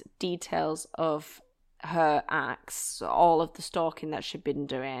explicit details of her acts, all of the stalking that she'd been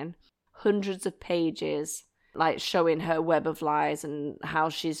doing. Hundreds of pages, like showing her web of lies and how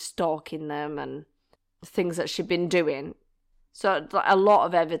she's stalking them and things that she'd been doing. So a lot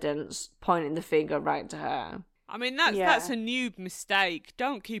of evidence pointing the finger right to her. I mean, that's a noob mistake.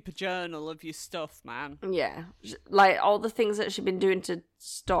 Don't keep a journal of your stuff, man. Yeah. Like all the things that she'd been doing to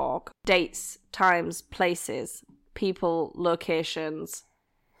stalk. Dates, times, places, people, locations.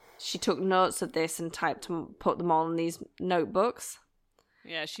 She took notes of this and put them all in these notebooks.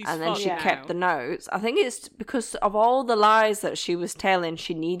 Yeah, she's and then she fucked kept now. the notes. I think it's because of all the lies that she was telling,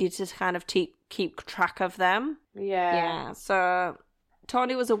 she needed to kind of keep track of them. Yeah. So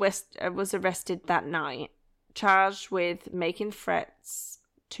Tawny was arrested that night, charged with making threats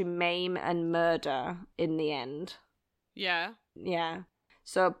to maim and murder in the end. Yeah. Yeah.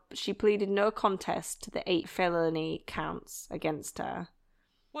 So she pleaded no contest to the 8 felony counts against her.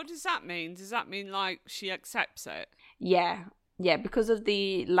 What does that mean? Does that mean, like, she accepts it? Yeah, because of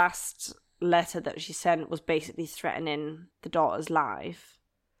the last letter that she sent was basically threatening the daughter's life.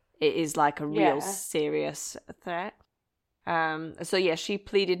 It is like a real serious threat. So yeah, she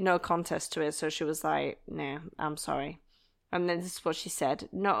pleaded no contest to it, so she was like, "No, I'm sorry." And then this is what she said: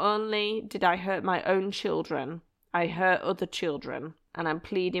 "Not only did I hurt my own children, I hurt other children, and I'm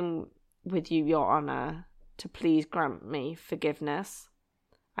pleading with you, Your Honour, to please grant me forgiveness.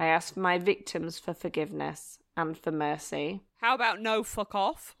 I ask my victims for forgiveness and for mercy." How about no fuck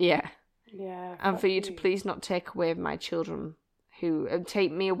off? Yeah. Yeah. And for you to please not take away my children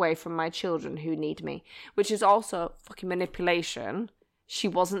take me away from my children who need me, which is also fucking manipulation. She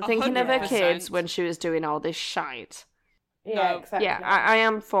wasn't thinking of her 100%. kids when she was doing all this shite. Yeah, No. exactly. Yeah, I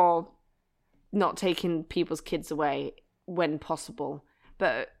am for not taking people's kids away when possible,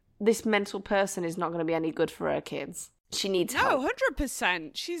 but this mental person is not going to be any good for her kids. She needs help. No,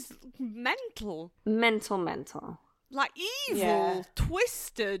 100%. She's mental. Mental. Like, evil, Yeah.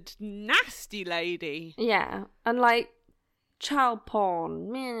 twisted, nasty lady. Yeah, and like child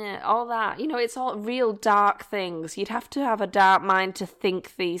porn, meh, all that. You know, it's all real dark things. You'd have to have a dark mind to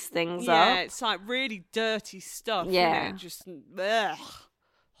think these things Yeah, up. it's like really dirty stuff. Yeah. Innit? Just, ugh,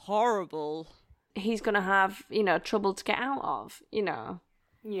 horrible. He's going to have, you know, trouble to get out of, you know.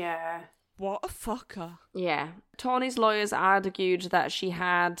 Yeah. What a fucker. Yeah. Tawny's lawyers argued that she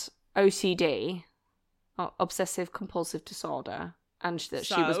had OCD, or obsessive compulsive disorder, and that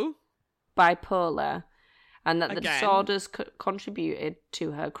she was bipolar, and that the Again. disorders contributed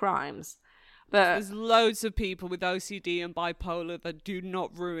to her crimes. But There's loads of people with OCD and bipolar that do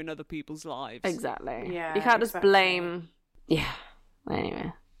not ruin other people's lives. exactly. Yeah, You can't just exactly. blame... Yeah.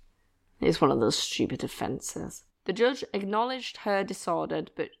 Anyway. It's one of those stupid offences. The judge acknowledged her disorder,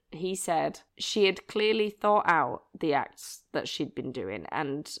 but he said she had clearly thought out the acts that she'd been doing,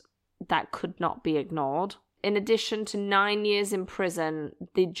 and that could not be ignored. In addition to 9 years in prison,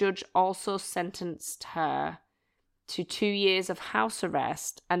 the judge also sentenced her to 2 years of house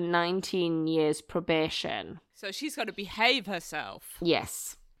arrest and 19 years probation. So she's got to behave herself.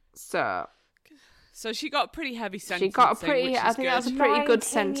 Yes. So she got a pretty heavy sentence. she got a pretty... I think that's a pretty good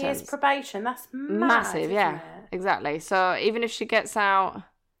 19 years sentence. probation. That's Massive, isn't yeah. it? Exactly. So even if she gets out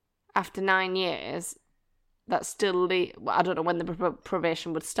after 9 years, that's still... I don't know when the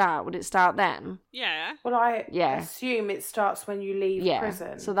probation would start. Would it start then? Yeah. Well, I Yeah. assume it starts when you leave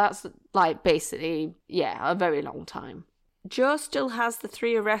prison. So that's like basically, a very long time. Joe still has the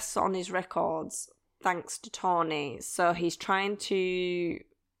 3 arrests on his records, thanks to Tawny. So he's trying to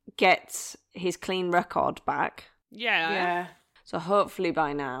get his clean record back. Yeah. Yeah. So hopefully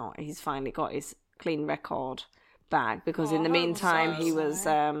by now he's finally got his clean record back, because in the I hope meantime so. he was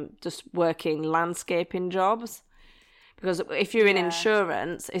just working landscaping jobs. Because if you're in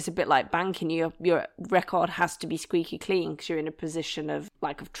insurance, it's a bit like banking. Your record has to be squeaky clean because you're in a position of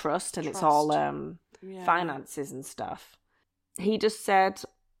trust, and it's all finances and stuff. He just said,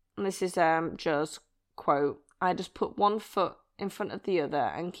 and this is Joe's quote, "I just put one foot in front of the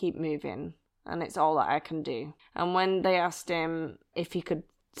other and keep moving, and it's all that I can do." And when they asked him if he could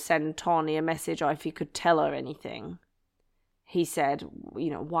send Tawny a message or if he could tell her anything, he said,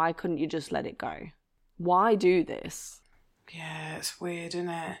 why couldn't you just let it go? Why do this? Yeah, it's weird, isn't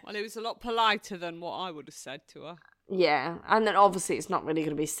it? Well, it was a lot politer than what I would have said to her. Yeah, and then obviously it's not really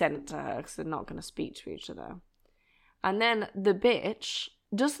going to be sent to her because they're not going to speak to each other. And then the bitch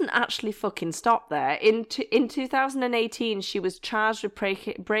doesn't actually fucking stop there. In 2018, she was charged with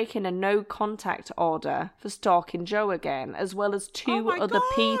breaking a no-contact order for stalking Joe again, as well as 2 my other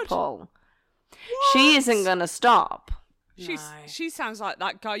God. people. What? She isn't going to stop. She sounds like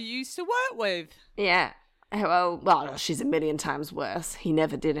that guy you used to work with. Yeah. Well, she's a million times worse. He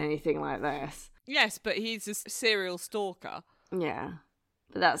never did anything like this. Yes, but he's a serial stalker. Yeah.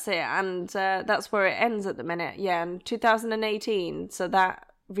 But that's it. And that's where it ends at the minute. Yeah, in 2018. So that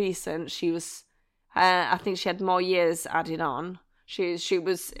recent, she was... I think she had more years added on. She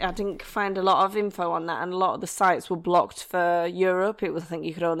was... I didn't find a lot of info on that, and a lot of the sites were blocked for Europe. It was, I think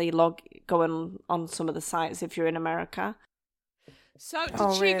you could only go on some of the sites if you're in America. So did she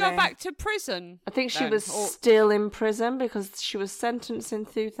go really? back to prison? I think she then? was Or- still in prison because she was sentenced in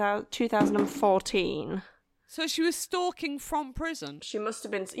 2014. So she was stalking from prison? She must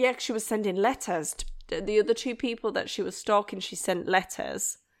have been... Yeah, she was sending letters. The other 2 people that she was stalking, she sent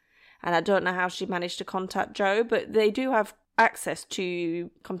letters. And I don't know how she managed to contact Joe, but they do have access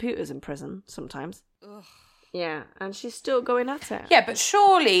to computers in prison sometimes. Ugh. Yeah, and she's still going at it. Yeah, but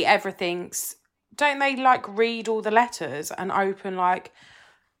surely everything's... Don't they, read all the letters and open,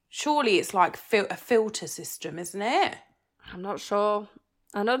 Surely it's like a filter system, isn't it? I'm not sure.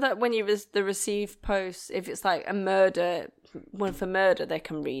 I know that when you receive posts, if it's like a murder, one for murder, they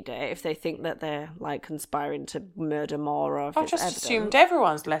can read it if they think that they're like conspiring to murder more, or if I it's just evidence. assumed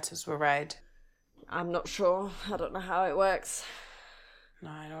everyone's letters were read. I'm not sure. I don't know how it works.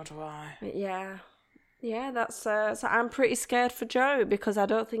 No, nor do I. But yeah, that's so I'm pretty scared for Jo because I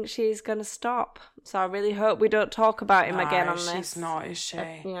don't think she's gonna stop. So I really hope we don't talk about him again on this. She's not, is she?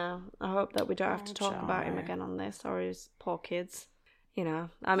 Yeah, I hope that we don't have to talk about him Jo. again on this or his poor kids. You know,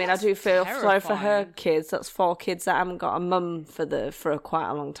 I mean, That's I do feel sorry for her terrifying. kids. That's 4 kids that haven't got a mum for quite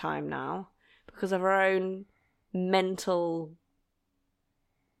a long time now because of her own mental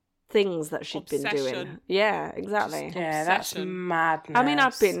things that she'd been doing. Obsession. Yeah, exactly. Just- Yeah, that's Obsession. madness. I mean,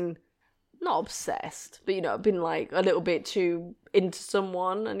 I've been not obsessed, but I've been like a little bit too into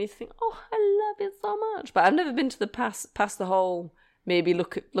someone, and you think, oh, I love it so much. But I've never been to the past the whole maybe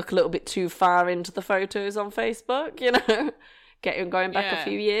look a little bit too far into the photos on Facebook. Going back Yeah. a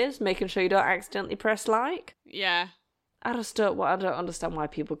few years, making sure you don't accidentally press like. Yeah. I don't understand why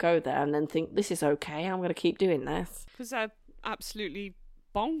people go there and then think this is okay. I'm going to keep doing this. Because they're absolutely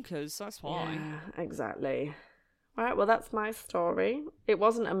bonkers, that's why. Yeah, exactly. Right, well, that's my story. It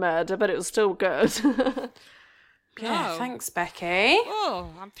wasn't a murder, but it was still good. Yeah, No. thanks, Becky. Oh,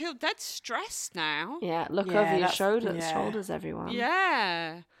 I feel dead stressed now. Yeah, look Yeah, over your that's- shoulders, yeah. everyone.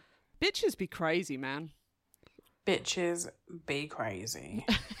 Yeah. Bitches be crazy, man. Bitches be crazy.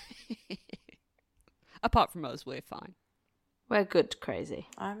 Apart from us, we're fine. We're good crazy.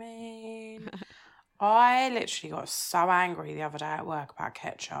 I mean, I literally got so angry the other day at work about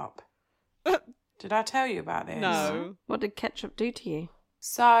ketchup. Did I tell you about this? No. What did ketchup do to you?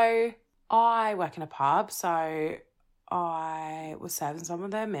 So I work in a pub, so I was serving someone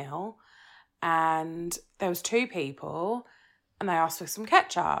their meal, and there was 2 people, and they asked for some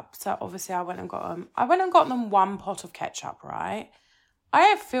ketchup. So obviously I went and got them. I went and got them 1 pot of ketchup, right? I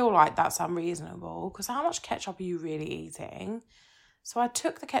don't feel like that's unreasonable because how much ketchup are you really eating? So I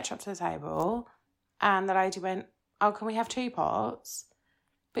took the ketchup to the table, and the lady went, "Oh, can we have 2 pots?"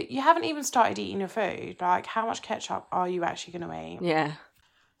 But you haven't even started eating your food. Like, how much ketchup are you actually going to eat? Yeah.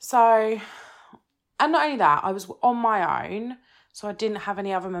 So, and not only that, I was on my own, so I didn't have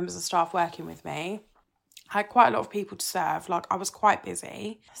any other members of staff working with me. I had quite a lot of people to serve, like I was quite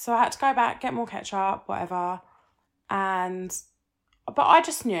busy. So I had to go back, get more ketchup, whatever. But I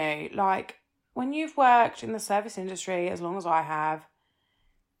just knew, like, when you've worked in the service industry as long as I have,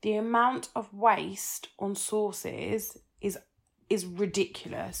 the amount of waste on sauces is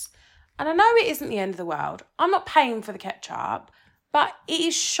ridiculous. And I know it isn't the end of the world. I'm not paying for the ketchup, but it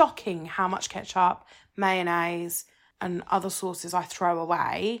is shocking how much ketchup, mayonnaise, and other sauces I throw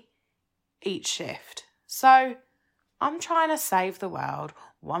away each shift. So I'm trying to save the world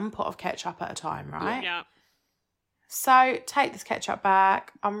 1 pot of ketchup at a time, right? Yeah. So take this ketchup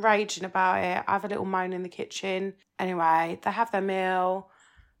back. I'm raging about it. I have a little moan in the kitchen. Anyway, they have their meal.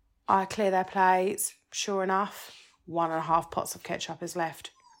 I clear their plates. Sure enough, 1.5 pots of ketchup is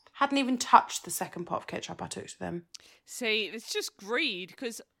left. Hadn't even touched the 2nd pot of ketchup I took to them. See, it's just greed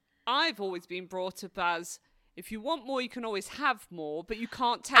because I've always been brought up as if you want more, you can always have more, but you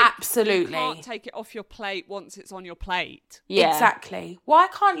can't take Absolutely. You can't take it off your plate once it's on your plate. Yeah. Exactly. Why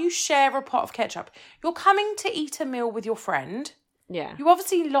can't you share a pot of ketchup? You're coming to eat a meal with your friend. Yeah. You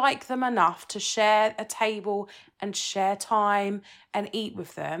obviously like them enough to share a table and share time and eat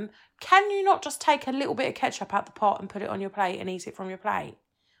with them. Can you not just take a little bit of ketchup out the pot and put it on your plate and eat it from your plate?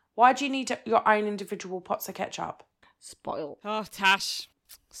 Why do you need your own individual pots of ketchup? Spoiled. Oh, Tash,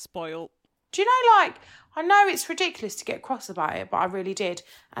 spoiled. Do you know, like, I know it's ridiculous to get cross about it, but I really did.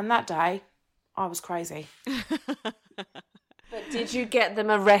 And that day, I was crazy. But did you get them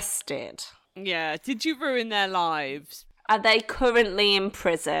arrested? Yeah, did you ruin their lives? Are they currently in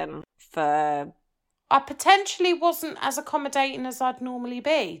prison for... I potentially wasn't as accommodating as I'd normally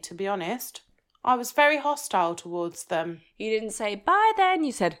be, to be honest. I was very hostile towards them. You didn't say bye then,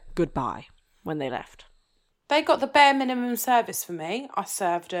 you said goodbye when they left. They got the bare minimum service for me. I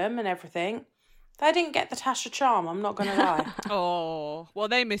served them and everything. They didn't get the Tasha charm, I'm not going to lie. Oh, well,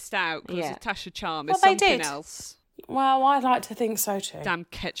 they missed out because Yeah. Tasha Charm Well, is they something did. else. Well, I like to think so too. Damn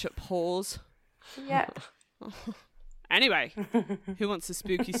ketchup whores. Yep. Anyway, who wants a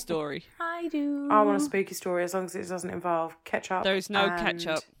spooky story? I do. I want a spooky story as long as it doesn't involve ketchup. There is no and-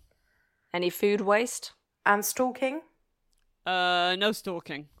 ketchup. Any food waste? And stalking. No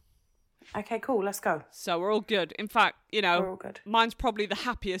stalking. Okay, cool, let's go. So we're all good. In fact, We're all good. mine's probably the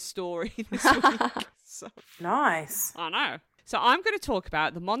happiest story this week. So, Nice. I know. So I'm going to talk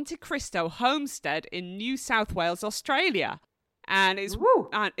about the Monte Cristo homestead in New South Wales, Australia. And it's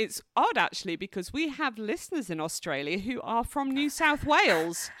odd, actually, because we have listeners in Australia who are from New South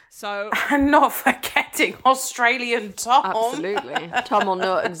Wales. So, And not forgetting Australian Tom. Absolutely. Tom will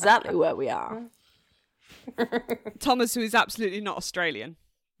know exactly where we are. Thomas, who is absolutely not Australian,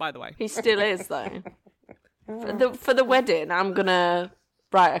 by the way. He still is, though. For the wedding, I'm going to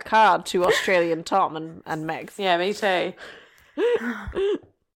write a card to Australian Tom and Meg. Yeah, me too.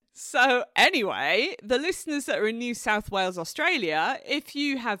 So anyway, the listeners that are in New South Wales, Australia, if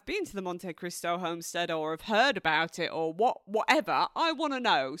you have been to the Monte Cristo homestead or have heard about it or whatever, I want to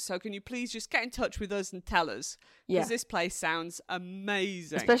know. So can you please just get in touch with us and tell us? Because this place sounds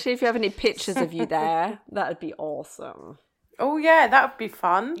amazing. Especially if you have any pictures of you there. That would be awesome. Oh, yeah, that would be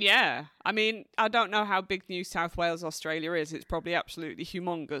fun. Yeah. I mean, I don't know how big New South Wales, Australia is. It's probably absolutely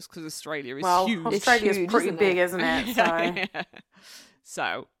humongous because Australia is huge. Australia's huge, pretty isn't big, it? isn't it? So... Yeah.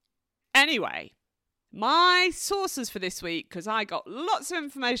 So, anyway, my sources for this week, because I got lots of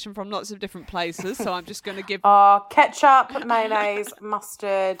information from lots of different places, so I'm just going to give... ketchup, mayonnaise,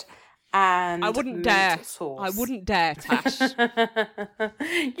 mustard, and I wouldn't meat dare. sauce. I wouldn't dare, Tash.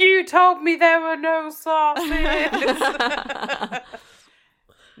 You told me there were no sauces.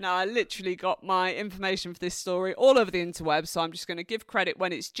 No, I literally got my information for this story all over the interweb, so I'm just going to give credit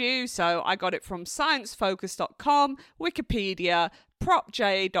when it's due. So I got it from sciencefocus.com, Wikipedia,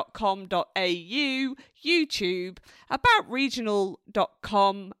 propj.com.au, YouTube,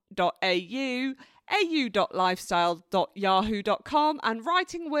 aboutregional.com.au, au.lifestyle.yahoo.com, and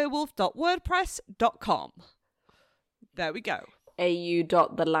writingwerewolf.wordpress.com. There we go.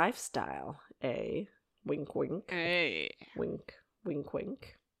 au.thelifestyle. Wink, wink. Hey. Wink, wink,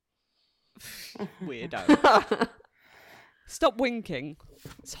 wink. Weirdo. Stop winking.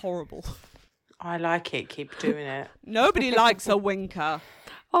 It's horrible. I like it. Keep doing it. Nobody likes a winker.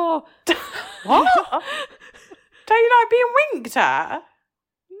 Oh, What? Don't you like being winked at?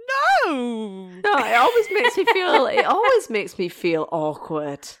 No. no, it always makes me feel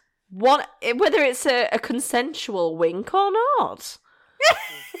awkward. Whether it's a consensual wink or not.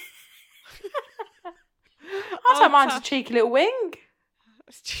 I don't mind a cheeky little wink.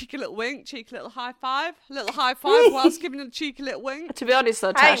 Cheeky little wink, cheeky little high five whilst giving a cheeky little wink. To be honest,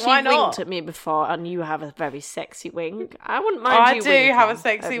 though, Hey, Tash, why you not? winked at me before, and you have a very sexy wink. I wouldn't mind I you do winking have a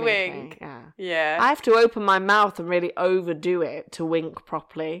sexy at me, wink. Yeah. Yeah. I have to open my mouth and really overdo it to wink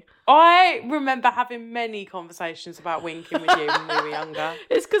properly. I remember having many conversations about winking with you when we were younger.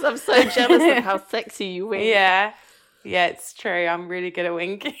 It's because I'm so jealous of how sexy you wink. Yeah. Yeah, it's true. I'm really good at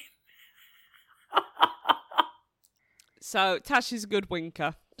winking. So Tash is a good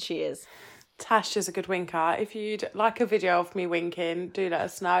winker. She is. Tash is a good winker. If you'd like a video of me winking, do let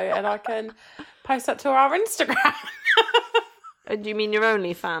us know and I can post that to our Instagram. And do you mean your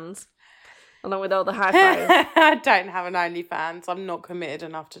OnlyFans? Along with all the high fives? I don't have an OnlyFans. I'm not committed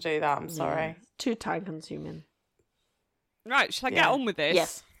enough to do that. I'm sorry. Too time consuming. Right, shall I get Yeah. on with this?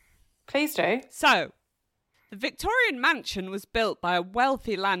 Yes. Please do. So, the Victorian mansion was built by a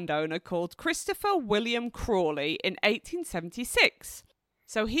wealthy landowner called Christopher William Crawley in 1876.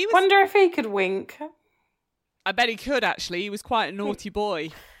 So he was... Wonder if he could wink. I bet he could, actually. He was quite a naughty boy.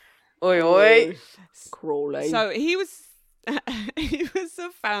 Oi, oi. Crawley. So he was the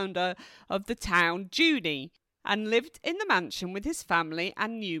founder of the town Junie and lived in the mansion with his family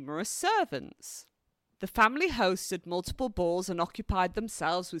and numerous servants. The family hosted multiple balls and occupied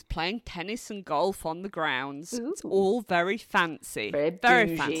themselves with playing tennis and golf on the grounds. Ooh. It's all very fancy. Very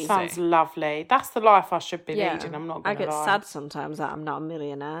bougie. fancy. Sounds lovely. That's the life I should be leading. I'm not I going to get lie. sad sometimes that I'm not a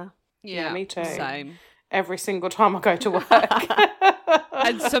millionaire. Yeah, me too. Same. Every single time I go to work.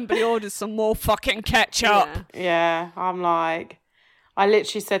 And somebody orders some more fucking ketchup. Yeah. Yeah, I'm like, I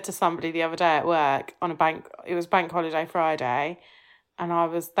literally said to somebody the other day at work it was bank holiday Friday, and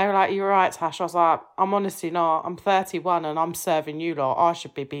they were like, "You're right, Tash." I was like, "I'm honestly not. I'm 31 and I'm serving you lot. I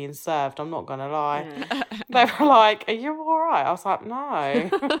should be being served. I'm not gonna lie." Yeah. They were like, "Are you all right?" I was like, "No."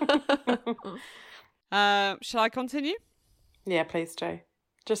 Shall I continue? Yeah, please do.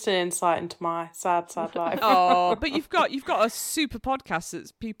 Just an insight into my sad life. Oh, but you've got a super podcast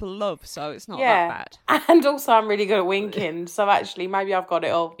that people love, so it's not yeah. that bad. And also, I'm really good at winking, so actually, maybe I've got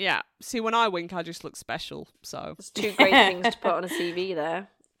it all. Yeah. See, when I wink, I just look special. So There's two great things to put on a CV there.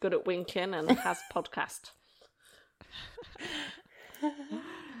 Good at winking and has podcast.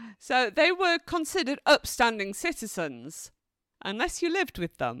 So they were considered upstanding citizens, unless you lived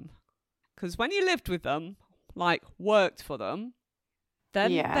with them. Because when you lived with them, like worked for them,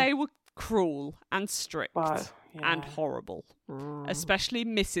 then they were cruel and strict and horrible. Especially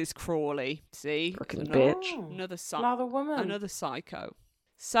Mrs. Crawley. See? Fucking bitch. Another woman. Another psycho.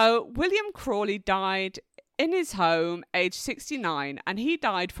 So William Crawley died in his home, age 69, and he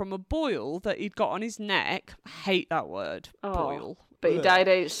died from a boil that he'd got on his neck. I hate that word, boil. But he died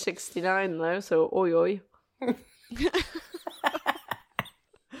age 69 though, so oi oi.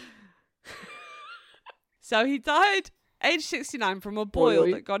 So he died age 69 from a boil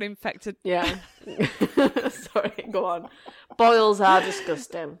that got infected. Yeah. Sorry, go on. Boils are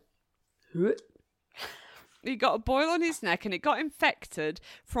disgusting. He got a boil on his neck and it got infected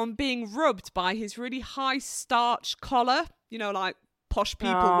from being rubbed by his really high starch collar, like posh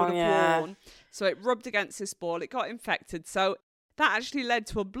people would have worn. So it rubbed against this boil, it got infected. So that actually led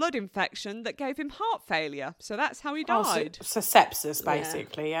to a blood infection that gave him heart failure. So that's how he died. So sepsis,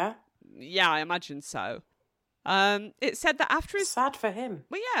 basically, yeah? Yeah, I imagine so. It said that after his... Sad for him.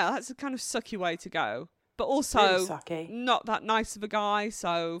 Well, yeah, that's a kind of sucky way to go. But also, sucky. Not that nice of a guy,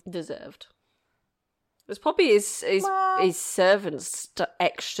 so... Deserved. It was probably his servants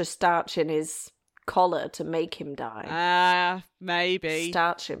extra starch in his collar to make him die. Maybe.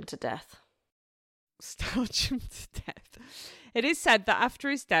 Starch him to death. Starch him to death. It is said that after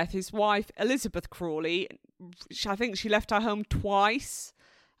his death, his wife, Elizabeth Crawley, I think she left her home twice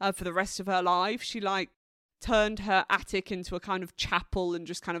for the rest of her life. She, turned her attic into a kind of chapel and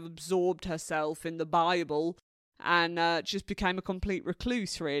just kind of absorbed herself in the Bible and just became a complete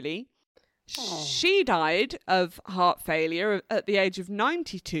recluse, really. Oh. She died of heart failure at the age of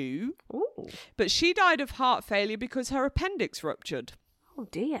 92. Ooh. But she died of heart failure because her appendix ruptured. Oh,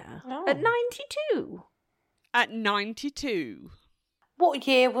 dear. Oh. At 92? At 92. What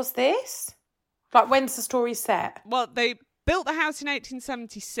year was this? When's the story set? Well, they built the house in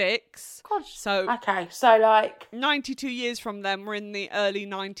 1876. Gosh. So, okay, so 92 years from then, we're in the early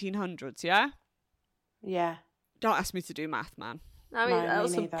 1900s, yeah? Yeah. Don't ask me to do math, man. I mean, that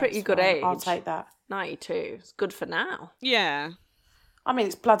was a pretty good age. I'll take that. 92. It's good for now. Yeah. I mean,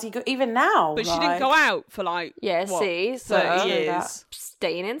 it's bloody good even now. But she didn't go out for 30 years.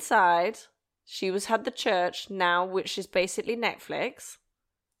 Staying inside. She had the church now, which is basically Netflix.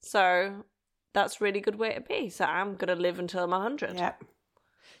 So that's a really good way to be. So I'm going to live until I'm 100. Yep.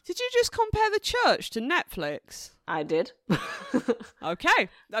 Did you just compare the church to Netflix? I did. Okay.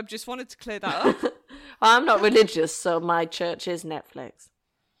 I just wanted to clear that up. I'm not religious, so my church is Netflix.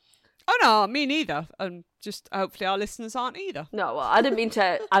 Oh, no, me neither. And just hopefully our listeners aren't either. No, well, I didn't mean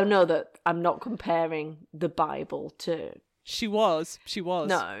to... I know that I'm not comparing the Bible to... She was.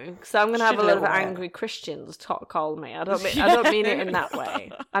 No, because I'm going to have a lot of angry Christians call me. I don't mean it in that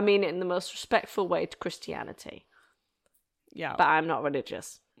way. I mean it in the most respectful way to Christianity. Yeah. But I'm not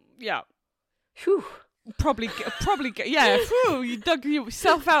religious. Yeah. Whew. Probably, yeah. Whew, you dug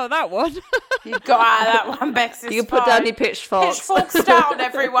yourself out of that one. You got out of that one, Bex. You can put down your pitchforks. Pitchforks down,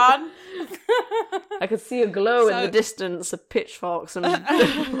 everyone. I could see a glow in the distance of pitchforks and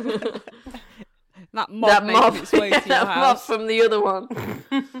that mob making its way to your house. Mob from the other one.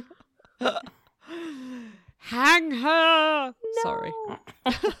 Hang her. No. Sorry.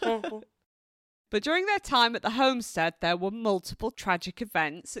 But during their time at the homestead, there were multiple tragic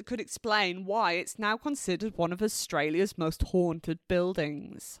events that could explain why it's now considered one of Australia's most haunted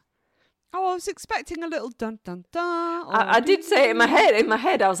buildings. Oh, I was expecting a little dun dun dun. I did say it in my head. In my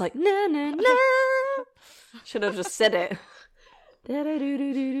head, I was like, na na na. Should have just said it.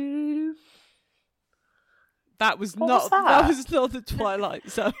 That was not the Twilight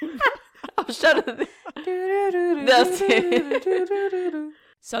Zone. I was trying to think. That's it.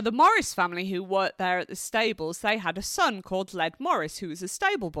 So the Morris family who worked there at the stables, they had a son called Led Morris who was a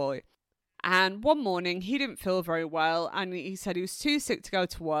stable boy. And one morning he didn't feel very well and he said he was too sick to go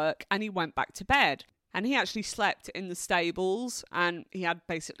to work and he went back to bed. And he actually slept in the stables and he had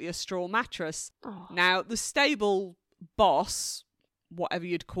basically a straw mattress. Oh. Now, the stable boss, whatever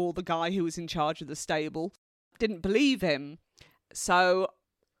you'd call the guy who was in charge of the stable, didn't believe him. So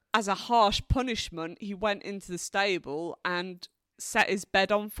as a harsh punishment, he went into the stable and set his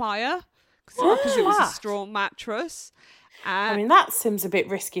bed on fire because it was a straw mattress. I mean, that seems a bit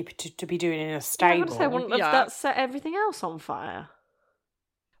risky to be doing in a stable. I wouldn't have that set everything else on fire.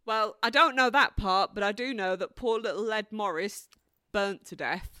 Well, I don't know that part, but I do know that poor little Led Morris burnt to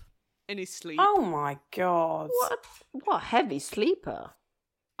death in his sleep. Oh my God. What a heavy sleeper.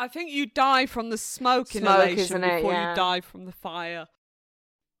 I think you die from the smoke inhalation before you die from the fire.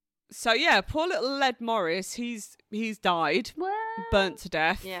 So yeah, poor little Led Morris, he's died, burnt to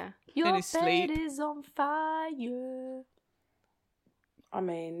death in his sleep. Your bed is on fire. I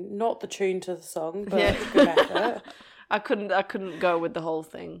mean, not the tune to the song, but good effort. I couldn't go with the whole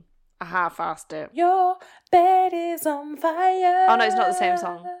thing. I half-assed it. Your bed is on fire. Oh no, it's not the same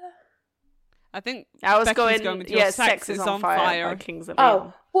song. I think I was Becky's going with your Sex is on fire. By Kings of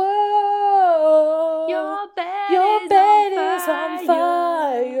Leon. Whoa. Your bed, Your is, bed on is on fire.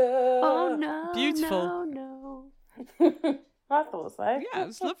 fire. Oh no, Beautiful. no. I thought so. Yeah, it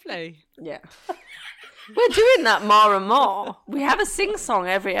was lovely. Yeah. We're doing that more and more. We have a sing-song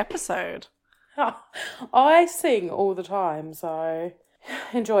every episode. I sing all the time, so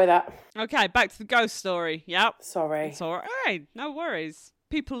enjoy that. Okay, back to the ghost story. Yep. Sorry. It's all right. No worries.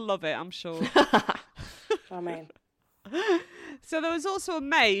 People love it, I'm sure. I mean, So there was also a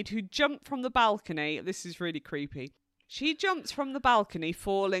maid who jumped from the balcony. This is really creepy. She jumped from the balcony,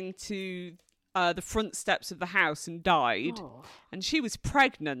 falling to the front steps of the house and died. Oh. And she was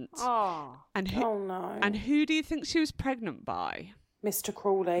pregnant. Oh. And who, oh no. and who do you think she was pregnant by? Mr.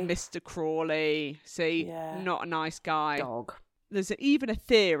 Crawley. Mr. Crawley. See, Yeah. not a nice guy. Dog. There's even a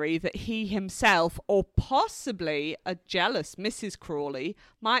theory that he himself, or possibly a jealous Mrs. Crawley,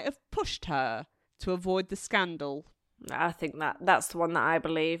 might have pushed her to avoid the scandal. I think that's the one that I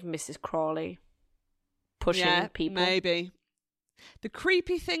believe, Mrs. Crawley. Pushing people. Maybe. The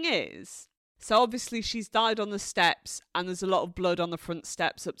creepy thing is, so obviously she's died on the steps and there's a lot of blood on the front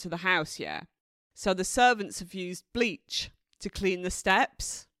steps up to the house, yeah? So the servants have used bleach to clean the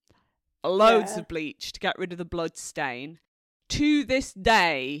steps. Loads of bleach to get rid of the blood stain. To this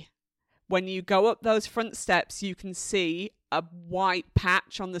day, when you go up those front steps, you can see a white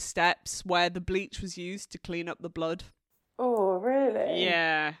patch on the steps where the bleach was used to clean up the blood. Oh, really?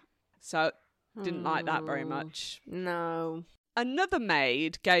 Yeah. So, didn't like that very much. No. Another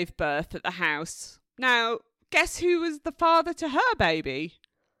maid gave birth at the house. Now, guess who was the father to her baby?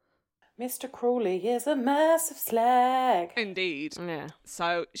 Mr. Crawley is a massive slag. Indeed. Yeah.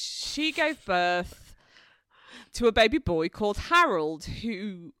 So, she gave birth to a baby boy called Harold,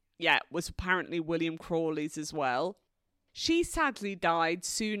 who, was apparently William Crawley's as well. She sadly died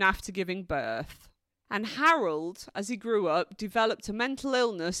soon after giving birth. And Harold, as he grew up, developed a mental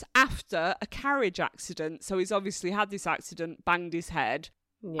illness after a carriage accident. So he's obviously had this accident, banged his head,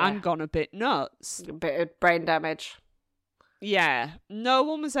 and gone a bit nuts. A bit of brain damage. Yeah. No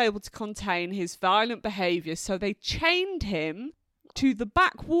one was able to contain his violent behaviour, so they chained him to the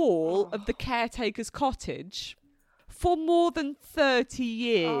back wall of the caretaker's cottage for more than 30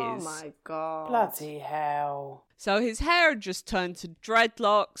 years. Oh my God. Bloody hell. So his hair had just turned to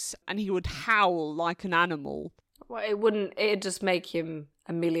dreadlocks and he would howl like an animal. Well, it'd just make him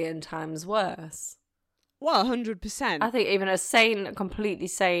a million times worse. Well, 100%. I think even a completely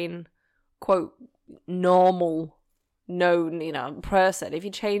sane, quote, normal, known, person, if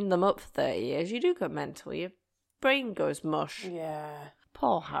you chain them up for 30 years, you do go mental. Your brain goes mush. Yeah.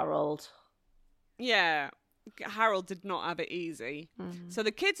 Poor Harold. Yeah. Harold did not have it easy. So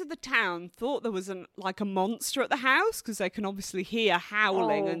the kids of the town thought there was a monster at the house because they can obviously hear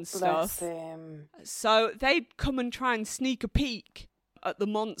howling and stuff. Bless him. So they'd come and try and sneak a peek at the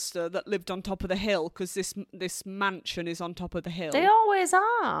monster that lived on top of the hill because this mansion is on top of the hill. They always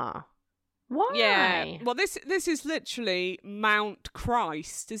are. Why? Yeah. Well, this is literally Mount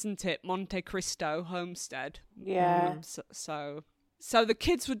Christ, isn't it? Monte Cristo homestead. Yeah. So the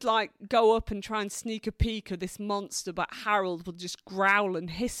kids would go up and try and sneak a peek at this monster, but Harold would just growl and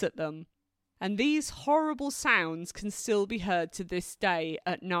hiss at them. And these horrible sounds can still be heard to this day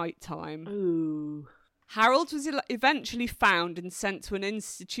at night time. Ooh. Harold was eventually found and sent to an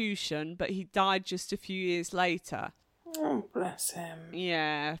institution, but he died just a few years later. Oh, bless him.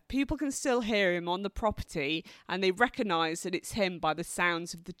 Yeah, people can still hear him on the property, and they recognise that it's him by the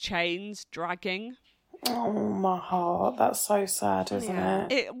sounds of the chains dragging. Oh, my heart. That's so sad, isn't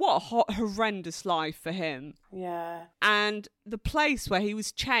it? What a horrendous life for him. Yeah. And the place where he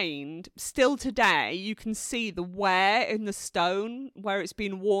was chained, still today, you can see the wear in the stone where it's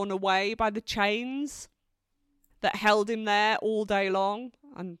been worn away by the chains that held him there all day long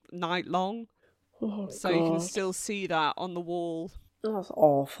and night long. Oh, so God. You can still see that on the wall. That's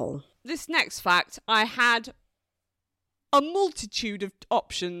awful. This next fact, I had a multitude of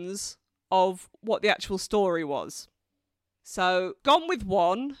options of what the actual story was. So, gone with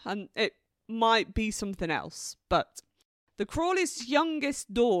one, and it might be something else. But the Crawleys'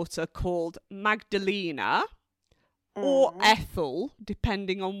 youngest daughter, called Magdalena, or Ethel,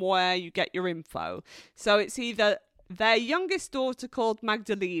 depending on where you get your info. So it's either their youngest daughter called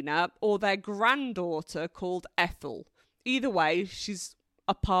Magdalena or their granddaughter called Ethel. Either way, she's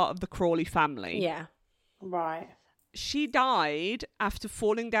a part of the Crawley family. Yeah. Right. She died after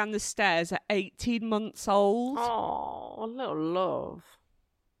falling down the stairs at 18 months old. Oh, a little love.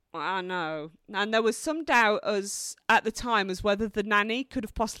 I know. And there was some doubt at the time as whether the nanny could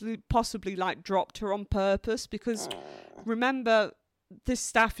have possibly dropped her on purpose because remember, this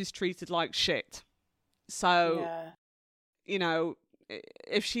staff is treated like shit. So,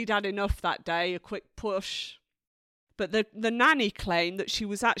 if she'd had enough that day, a quick push. But the nanny claimed that she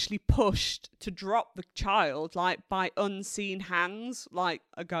was actually pushed to drop the child, like, by unseen hands, like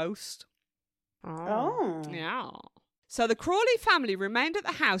a ghost. Oh. Yeah. So the Crawley family remained at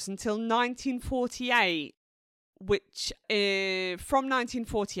the house until 1948, which from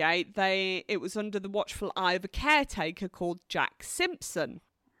 1948, it was under the watchful eye of a caretaker called Jack Simpson.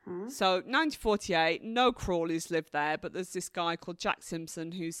 So 1948, no Crawleys lived there, but there's this guy called Jack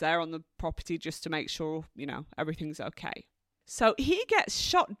Simpson who's there on the property just to make sure, everything's okay. So he gets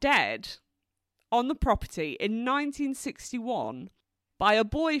shot dead on the property in 1961 by a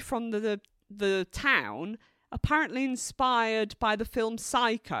boy from the town, apparently inspired by the film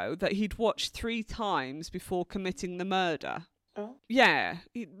Psycho that he'd watched 3 times before committing the murder. Oh. Yeah,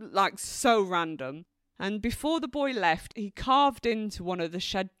 so random. And before the boy left, he carved into one of the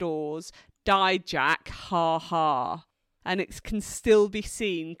shed doors, "Die Jack, ha ha." And it can still be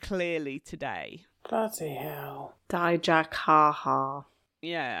seen clearly today. Bloody hell. Die Jack, ha ha.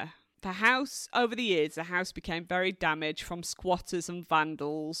 Yeah. Over the years, the house became very damaged from squatters and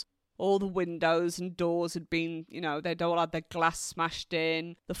vandals. All the windows and doors had been, they'd all had their glass smashed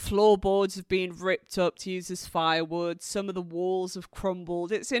in. The floorboards have been ripped up to use as firewood. Some of the walls have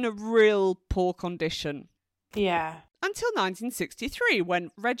crumbled. It's in a real poor condition. Yeah. Until 1963,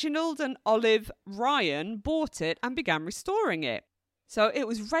 when Reginald and Olive Ryan bought it and began restoring it. So it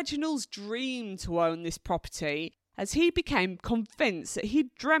was Reginald's dream to own this property, as he became convinced that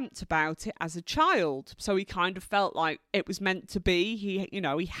he'd dreamt about it as a child. So he kind of felt like it was meant to be. He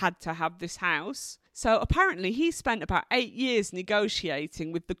had to have this house. So apparently he spent about 8 years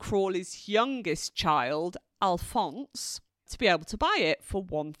negotiating with the Crawleys' youngest child, Alphonse, to be able to buy it for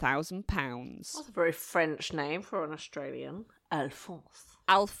 £1,000. That's a very French name for an Australian. Alphonse.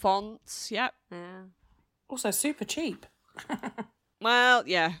 Alphonse, yep. Yeah. Also super cheap. Well,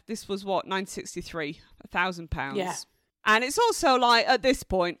 yeah, this was 1963, £1,000. Yeah. And it's also at this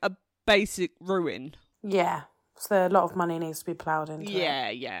point, a basic ruin. Yeah. So a lot of money needs to be ploughed into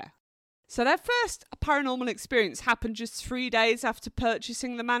it. Yeah. So their first paranormal experience happened just 3 days after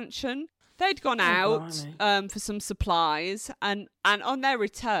purchasing the mansion. They'd gone out for some supplies, and on their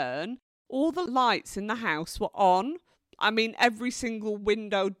return, all the lights in the house were on. I mean, every single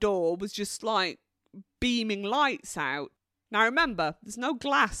window door was just beaming lights out. Now remember, there's no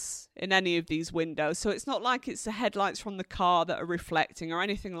glass in any of these windows, so it's not like it's the headlights from the car that are reflecting or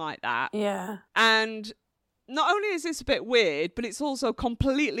anything like that. Yeah. And not only is this a bit weird, but it's also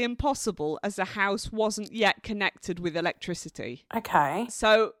completely impossible as the house wasn't yet connected with electricity. Okay.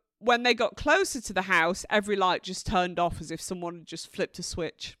 So when they got closer to the house, every light just turned off as if someone had just flipped a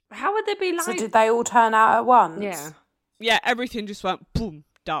switch. How would they be So did they all turn out at once? Yeah. Yeah, everything just went boom,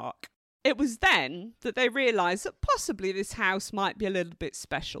 dark. It was then that they realised that possibly this house might be a little bit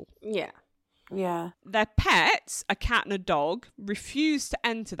special. Yeah. Yeah. Their pets, a cat and a dog, refused to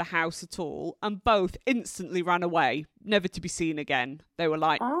enter the house at all, and both instantly ran away, never to be seen again. They were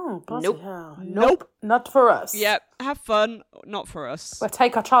like, Oh, bloody Nope. hell. Nope. Not for us. yep, have fun, not for us. We'll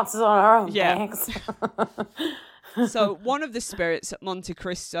take our chances on our own, Yeah. thanks. So one of the spirits at Monte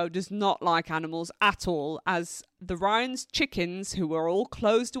Cristo does not like animals at all, as the Ryan's chickens, who were all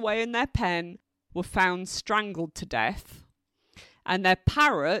closed away in their pen, were found strangled to death. And their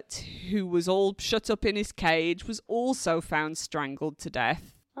parrot, who was all shut up in his cage, was also found strangled to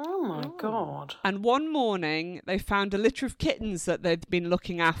death. Oh my God. And one morning, they found a litter of kittens that they'd been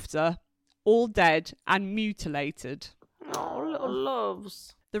looking after, all dead and mutilated. Oh, little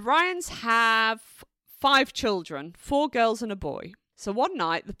loves. The Ryans have 5 children, 4 girls and a boy. So one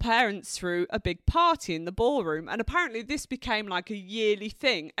night, the parents threw a big party in the ballroom, and apparently this became like a yearly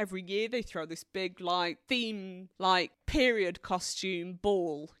thing. Every year they throw this big, theme, period costume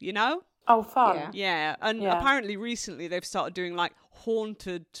ball, Oh, fun. Yeah, and Yeah. apparently recently they've started doing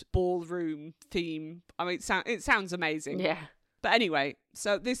haunted ballroom theme. I mean, it sounds amazing. Yeah. But anyway,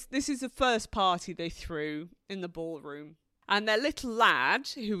 so this is the first party they threw in the ballroom. And their little lad,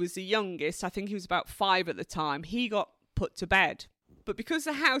 who was the youngest, I think he was about 5 at the time, he got put to bed. But because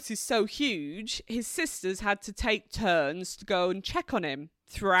the house is so huge, his sisters had to take turns to go and check on him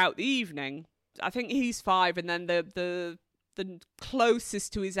throughout the evening. I think he's 5, and then the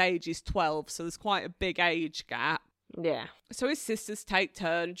closest to his age is 12, so there's quite a big age gap. Yeah. So his sisters take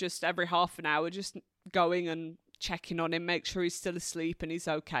turn just every half an hour, just going and checking on him, make sure he's still asleep and he's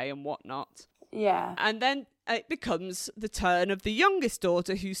okay and whatnot. Yeah. And then it becomes the turn of the youngest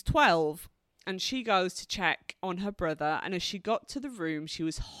daughter, who's 12. And she goes to check on her brother. And as she got to the room, she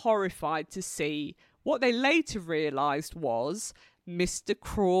was horrified to see what they later realised was Mr.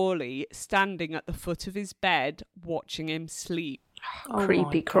 Crawley standing at the foot of his bed, watching him sleep.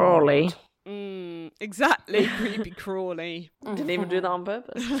 Creepy Crawley. Exactly, creepy Crawley. Didn't even do that on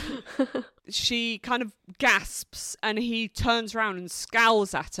purpose. She kind of gasps and he turns around and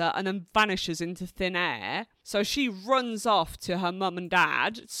scowls at her and then vanishes into thin air. So she runs off to her mum and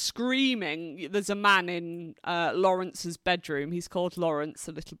dad, screaming. There's a man in Lawrence's bedroom. He's called Lawrence,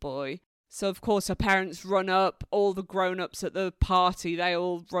 a little boy. So, of course, her parents run up. All the grown-ups at the party, they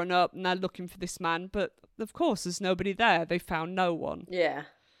all run up and they're looking for this man. But, of course, there's nobody there. They found no one. Yeah.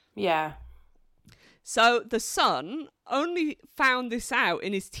 Yeah. So the son only found this out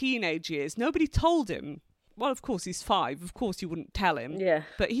in his teenage years. Nobody told him. Well, of course, he's 5. Of course, you wouldn't tell him. Yeah.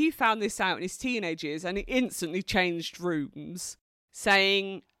 But he found this out in his teenage years and he instantly changed rooms,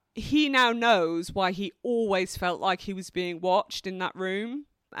 saying he now knows why he always felt like he was being watched in that room.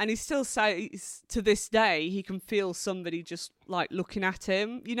 And he still says to this day he can feel somebody just like looking at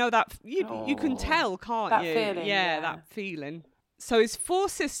him. You know that you can tell, can't that you? feeling, yeah, yeah. that feeling. So his 4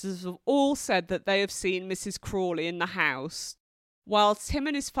 sisters have all said that they have seen Mrs. Crawley in the house, whilst him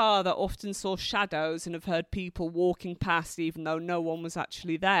and his father often saw shadows and have heard people walking past even though no one was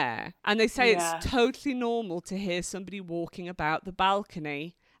actually there. And they say it's totally normal to hear somebody walking about the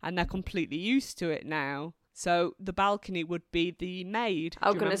balcony, and they're completely used to it now. So the balcony would be the maid.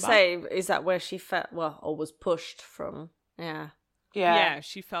 I was going to say, is that where she fell, or was pushed from? Yeah. Yeah,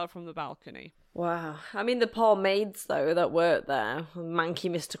 she fell from the balcony. Wow. I mean, the poor maids, though, that worked there.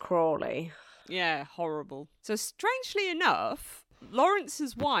 Manky Mr. Crawley. Yeah, horrible. So strangely enough,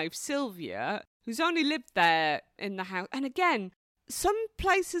 Lawrence's wife, Sylvia, who's only lived there in the house, and again, some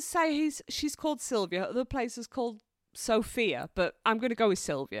places say she's called Sylvia, other places called Sophia, but I'm going to go with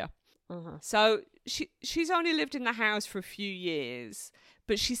Sylvia. Uh-huh. So she's only lived in the house for a few years,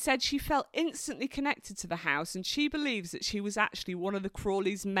 but she said she felt instantly connected to the house, and she believes that she was actually one of the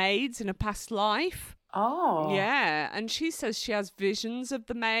Crawleys' maids in a past life. Oh. Yeah, and she says she has visions of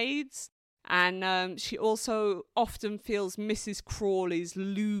the maids, and she also often feels Mrs. Crawley's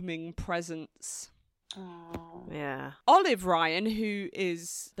looming presence. Oh. Yeah. Olive Ryan, who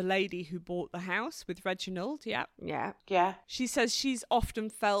is the lady who bought the house with Reginald, Yeah. Yeah. she says she's often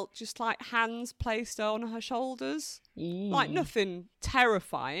felt just like hands placed on her shoulders. Like nothing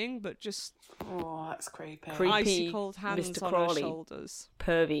terrifying, but just Oh, that's creepy. icy cold hands Mr. on Crawley. her shoulders.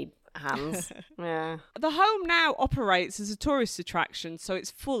 Pervy hands. Yeah. The home now operates as a tourist attraction, so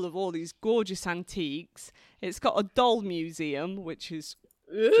it's full of all these gorgeous antiques. It's got a doll museum, which is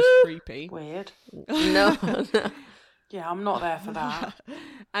just creepy. Weird. No. Yeah, I'm not there for that.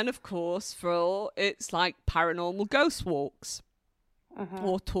 And of course, it's like paranormal ghost walks.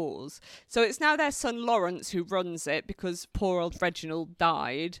 Or tours. So it's now their son Lawrence who runs it because poor old Reginald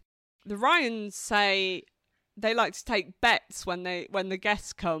died. The Ryans say they like to take bets when the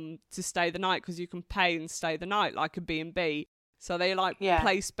guests come to stay the night, because you can pay and stay the night like a B&B. So they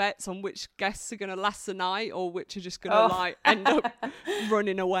place bets on which guests are going to last the night or which are just going to end up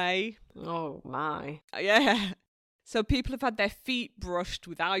running away. Oh my. Yeah. So people have had their feet brushed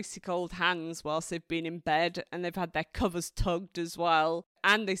with icy cold hands whilst they've been in bed, and they've had their covers tugged as well,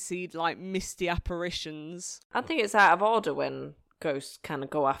 and they see like misty apparitions. I think it's out of order when ghosts kind of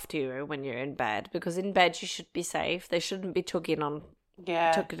go after you when you're in bed, because in bed you should be safe. They shouldn't be tugging on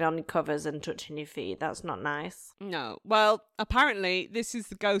your covers and touching your feet. That's not nice. No. Well, apparently this is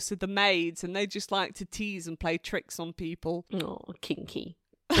the ghost of the maids, and they just like to tease and play tricks on people. Oh, kinky.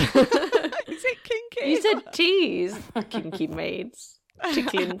 Is it kinky? You said tease. Kinky maids.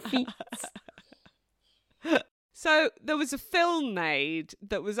 Tickling feet. So there was a film made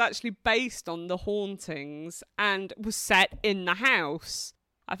that was actually based on the hauntings and was set in the house.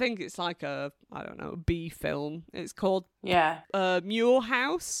 I think it's like a B film. It's called Muir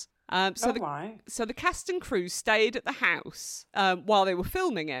House. So the cast and crew stayed at the house while they were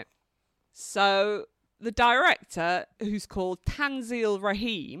filming it. So the director, who's called Tanzil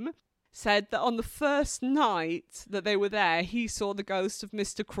Rahim, said that on the first night that they were there, he saw the ghost of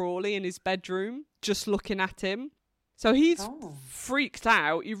Mr. Crawley in his bedroom, just looking at him. So he's freaked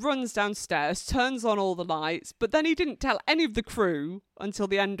out. He runs downstairs, turns on all the lights, but then he didn't tell any of the crew until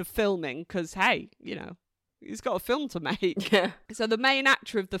the end of filming because, hey, he's got a film to make. Yeah. So the main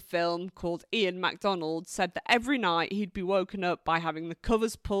actor of the film, called Ian MacDonald, said that every night he'd be woken up by having the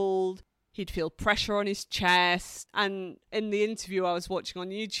covers pulled. He'd feel pressure on his chest. And in the interview I was watching on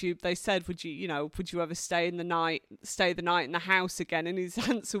YouTube, they said, would you ever stay the night in the house again? And his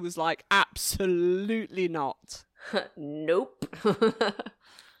answer was like, absolutely not. Nope.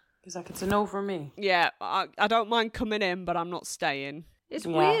 He's like, it's a no from me. Yeah, I don't mind coming in, but I'm not staying. It's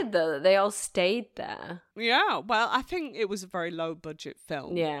weird, though, that they all stayed there. Yeah, well, I think it was a very low-budget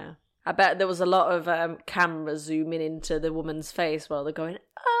film. Yeah. I bet there was a lot of cameras zooming into the woman's face while they're going,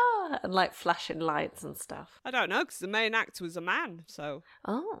 ah, and like flashing lights and stuff. I don't know, because the main actor was a man, so...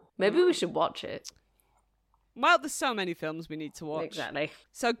 Oh, maybe we should watch it. Well, there's so many films we need to watch. Exactly.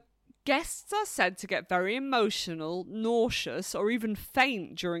 So guests are said to get very emotional, nauseous, or even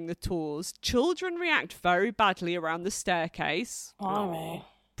faint during the tours. Children react very badly around the staircase. Blimey.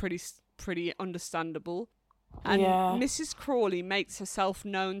 Pretty understandable. And Mrs. Crawley makes herself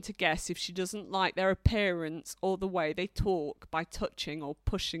known to guests if she doesn't like their appearance or the way they talk by touching or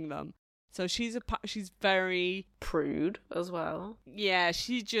pushing them. So she's very prude as well. Yeah,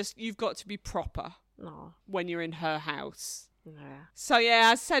 you've got to be proper when you're in her house. Yeah. So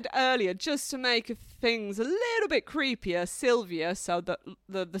yeah, as I said earlier, just to make things a little bit creepier, Sylvia, so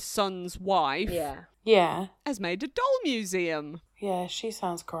the son's wife, has made a doll museum. Yeah, she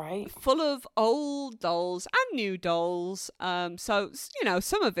sounds great. Full of old dolls and new dolls. So,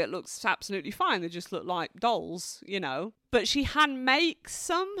 some of it looks absolutely fine. They just look like dolls, But she hand makes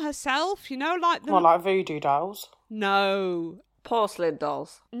some herself, like the... Well, like voodoo dolls? No. Porcelain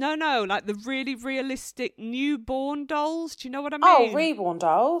dolls? No, like the really realistic newborn dolls. Do you know what I mean? Oh, reborn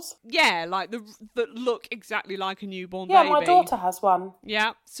dolls? Yeah, like that look exactly like a newborn baby. Yeah, my daughter has one.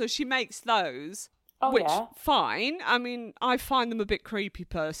 Yeah, so she makes those. Oh, which, fine. I mean, I find them a bit creepy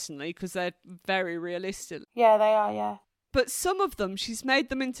personally because they're very realistic. Yeah, they are, yeah. But some of them, she's made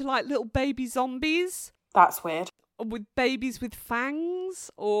them into like little baby zombies. That's weird. With babies with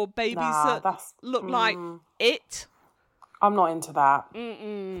fangs or babies that look like it. I'm not into that.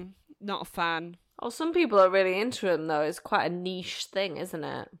 Not a fan. Oh, some people are really into them though. It's quite a niche thing, isn't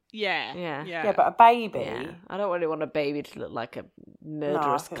it? Yeah. Yeah, but a baby. Yeah. I don't really want a baby to look like a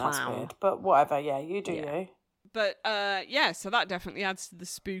murderous clown. That's weird. But whatever, you do you. But so that definitely adds to the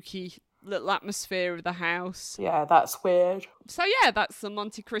spooky little atmosphere of the house. Yeah, that's weird. So that's the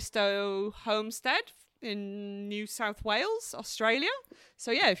Monte Cristo homestead in New South Wales, Australia.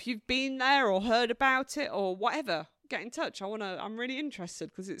 So if you've been there or heard about it or whatever, get in touch. I'm really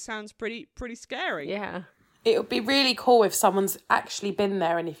interested because it sounds pretty scary. Yeah. It would be really cool if someone's actually been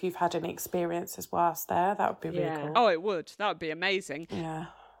there and if you've had any experiences whilst there. That would be really cool. Oh, it would. That would be amazing. Yeah.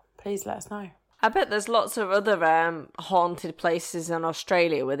 Please let us know. I bet there's lots of other haunted places in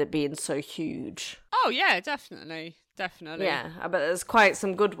Australia with it being so huge. Oh, yeah, definitely. Yeah, I bet there's quite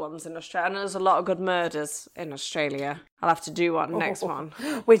some good ones in Australia. I know there's a lot of good murders in Australia. I'll have to do one next one.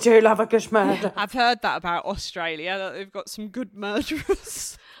 We do love a good murder. I've heard that about Australia, that they've got some good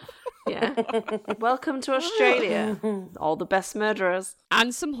murderers. Yeah. Welcome to Australia. All the best murderers.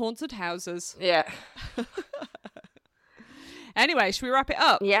 And some haunted houses. Yeah. Anyway, should we wrap it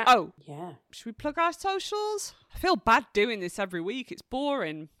up? Yeah. Oh. Yeah. Should we plug our socials? I feel bad doing this every week. It's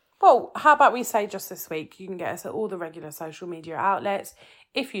boring. Well, how about we say just this week, you can get us at all the regular social media outlets.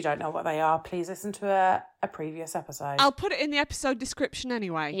 If you don't know what they are, please listen to a previous episode. I'll put it in the episode description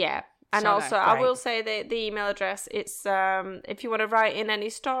anyway. Yeah. And also, I will say the email address. It's if you want to write in any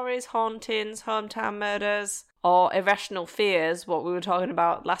stories, hauntings, hometown murders, or irrational fears, what we were talking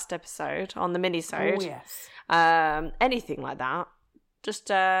about last episode on the mini-sode. Oh, yes. Anything like that. Just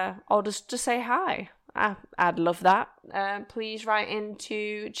say hi. I'd love that. Please write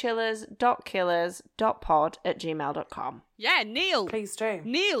into chillers.killers.pod@gmail.com. Yeah, Neil. Please do.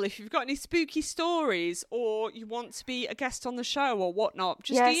 Neil, if you've got any spooky stories or you want to be a guest on the show or whatnot,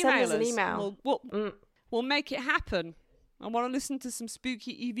 just email send us. An email. We'll make it happen. I want to listen to some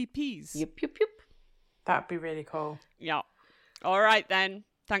spooky EVPs. Yup. That'd be really cool. Yeah. All right then.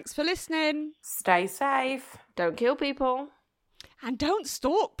 Thanks for listening. Stay safe. Don't kill people. And don't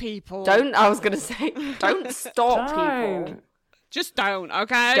stalk people. I was going to say, don't stalk people. Just don't,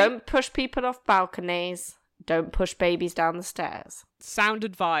 okay? Don't push people off balconies. Don't push babies down the stairs. Sound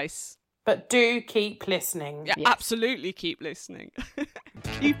advice. But do keep listening. Yeah, yes. Absolutely keep listening.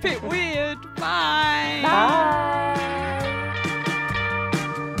 Keep it weird. Bye. Bye.